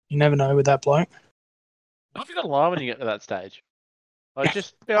 You never know with that bloke. I'm not gonna lie when you get to that stage. Like,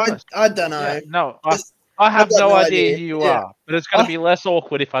 just be honest. I don't know. Yeah, no, Just- I have I've got no no idea idea. who you Yeah. are, but it's gonna be less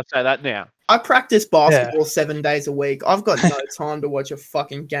awkward if I say that now. I practice basketball 7 days a week. I've got no time to watch a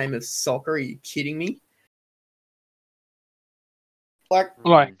fucking game of soccer. Are you kidding me?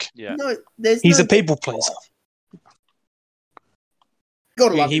 Like, Yeah. no, there's He's no a people pleaser.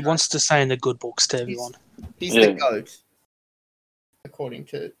 Gotta love He him, wants to say in the good books to He's- everyone. He's Yeah. the GOAT. According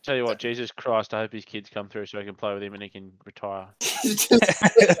to Tell you what, Jesus Christ, I hope his kids come through so I can play with him and he can retire.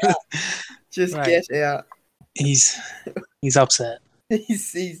 just Right. get out. He's upset.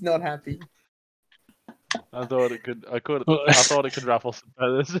 He's not happy. I thought it could. I thought it could ruffle some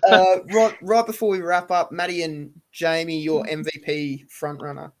feathers. Right before we wrap up, Maddie and Jamie, your MVP front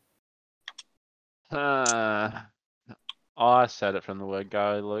runner. I said it from the word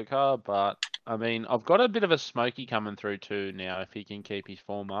go, Luca, but I mean, I've got a bit of a smoky coming through too now. If he can keep his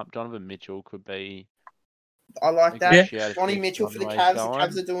form up, Donovan Mitchell could be. I like that. negotiated Johnny for Mitchell for the ways Cavs. going. The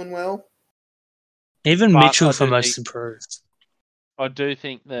Cavs are doing well. Even But Mitchell I for do most think- improved. I do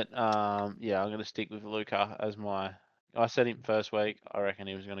think that, I'm going to stick with Luca as my. I said him first week. I reckon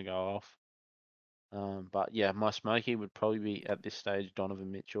he was going to go off. But yeah, my smoky would probably be at this stage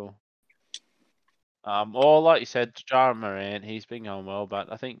Donovan Mitchell. Or like you said, Ja Morant, he's been going well,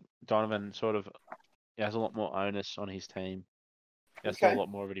 but I think Donovan sort of has a lot more onus on his team. He has to do a lot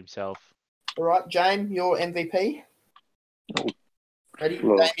more of it himself. All right, James, your MVP. Oh. Ready?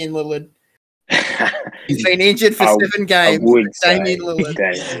 Well. Damian Lillard. He's been injured for 7 games. would say Damian Lillard.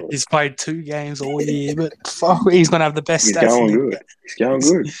 Damian Lillard. He's played 2 games all year, but fuck, he's going to have the best He's stats. going in the- good. He's going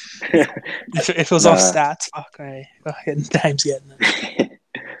good. If it was off stats, fuck me. Fucking Dame's getting it.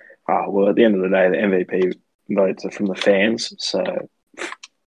 Well, at the end of the day, the MVP votes are from the fans, so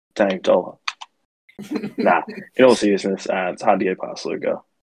Dame dollar. Nah, in all seriousness, it's hard to get past Luca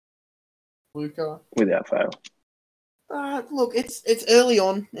Luca. without fail. Look, it's early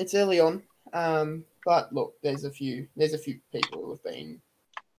on. It's early on. But look, there's a few people who have been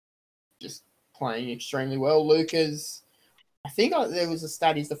just playing extremely well. Luca's, I think there was a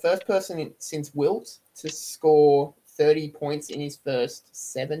stat. He's the first person since Wilt to score 30 points in his first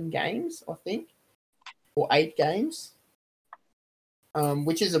 7 games, I think, or 8 games,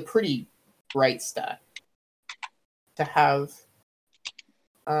 which is a pretty great stat to have.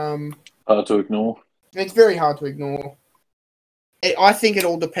 Hard to ignore. It's very hard to ignore. I think it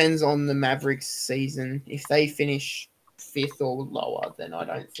all depends on the Mavericks season. If they finish 5th or lower, then I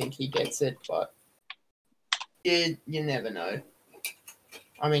don't think he gets it. But you never know.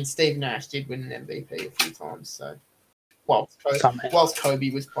 I mean, Steve Nash did win an MVP a few times, so whilst Kobe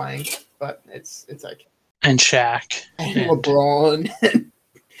was playing, but it's okay. And Shaq. And LeBron.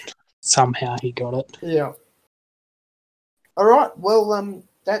 Somehow he got it. Yeah. All right. Well,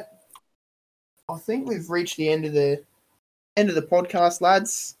 I think we've reached the end of the podcast,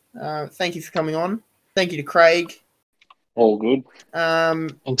 lads. Thank you for coming on. Thank you to Craig. All good.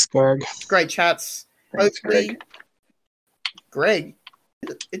 Thanks, Greg. Great chats. Thanks, Hopefully, Greg.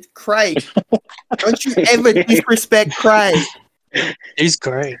 It's Craig. Don't you ever disrespect Craig. Who's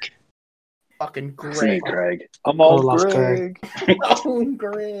Greg? Fucking Isn't he, Greg. Craig? I'm I old love Greg. Oh,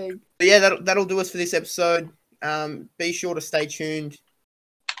 Greg. But yeah, that'll do us for this episode. Be sure to stay tuned.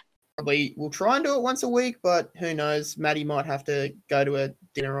 Probably we'll try and do it once a week, but who knows? Maddie might have to go to a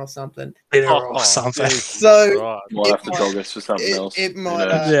dinner or something. Or something. Jesus So- Christ. Might have to might- dog us for something else. It Who might.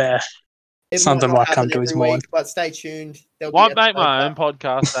 knows? Yeah. It Something not might come happen to his every week, mind. but stay tuned. There'll Might be make my own episodes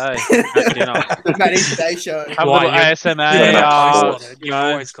podcast, at dinner. up. Maddie's Day Show. Have a Why, little you- ASMR. You're not Yeah, always got it. You've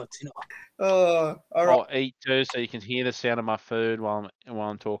always got dinner. Oh, all right. I'll eat too, so you can hear the sound of my food while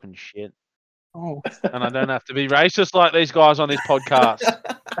I'm talking shit. Oh, and I don't have to be racist like these guys on this podcast.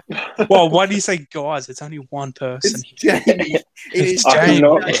 well, why do you say guys? It's only one person. It's Jamie. It is It's I'm Jamie.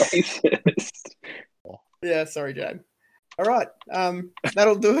 not racist. Yeah, sorry, Jamie. All right.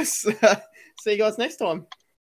 That'll do us. See you guys next time.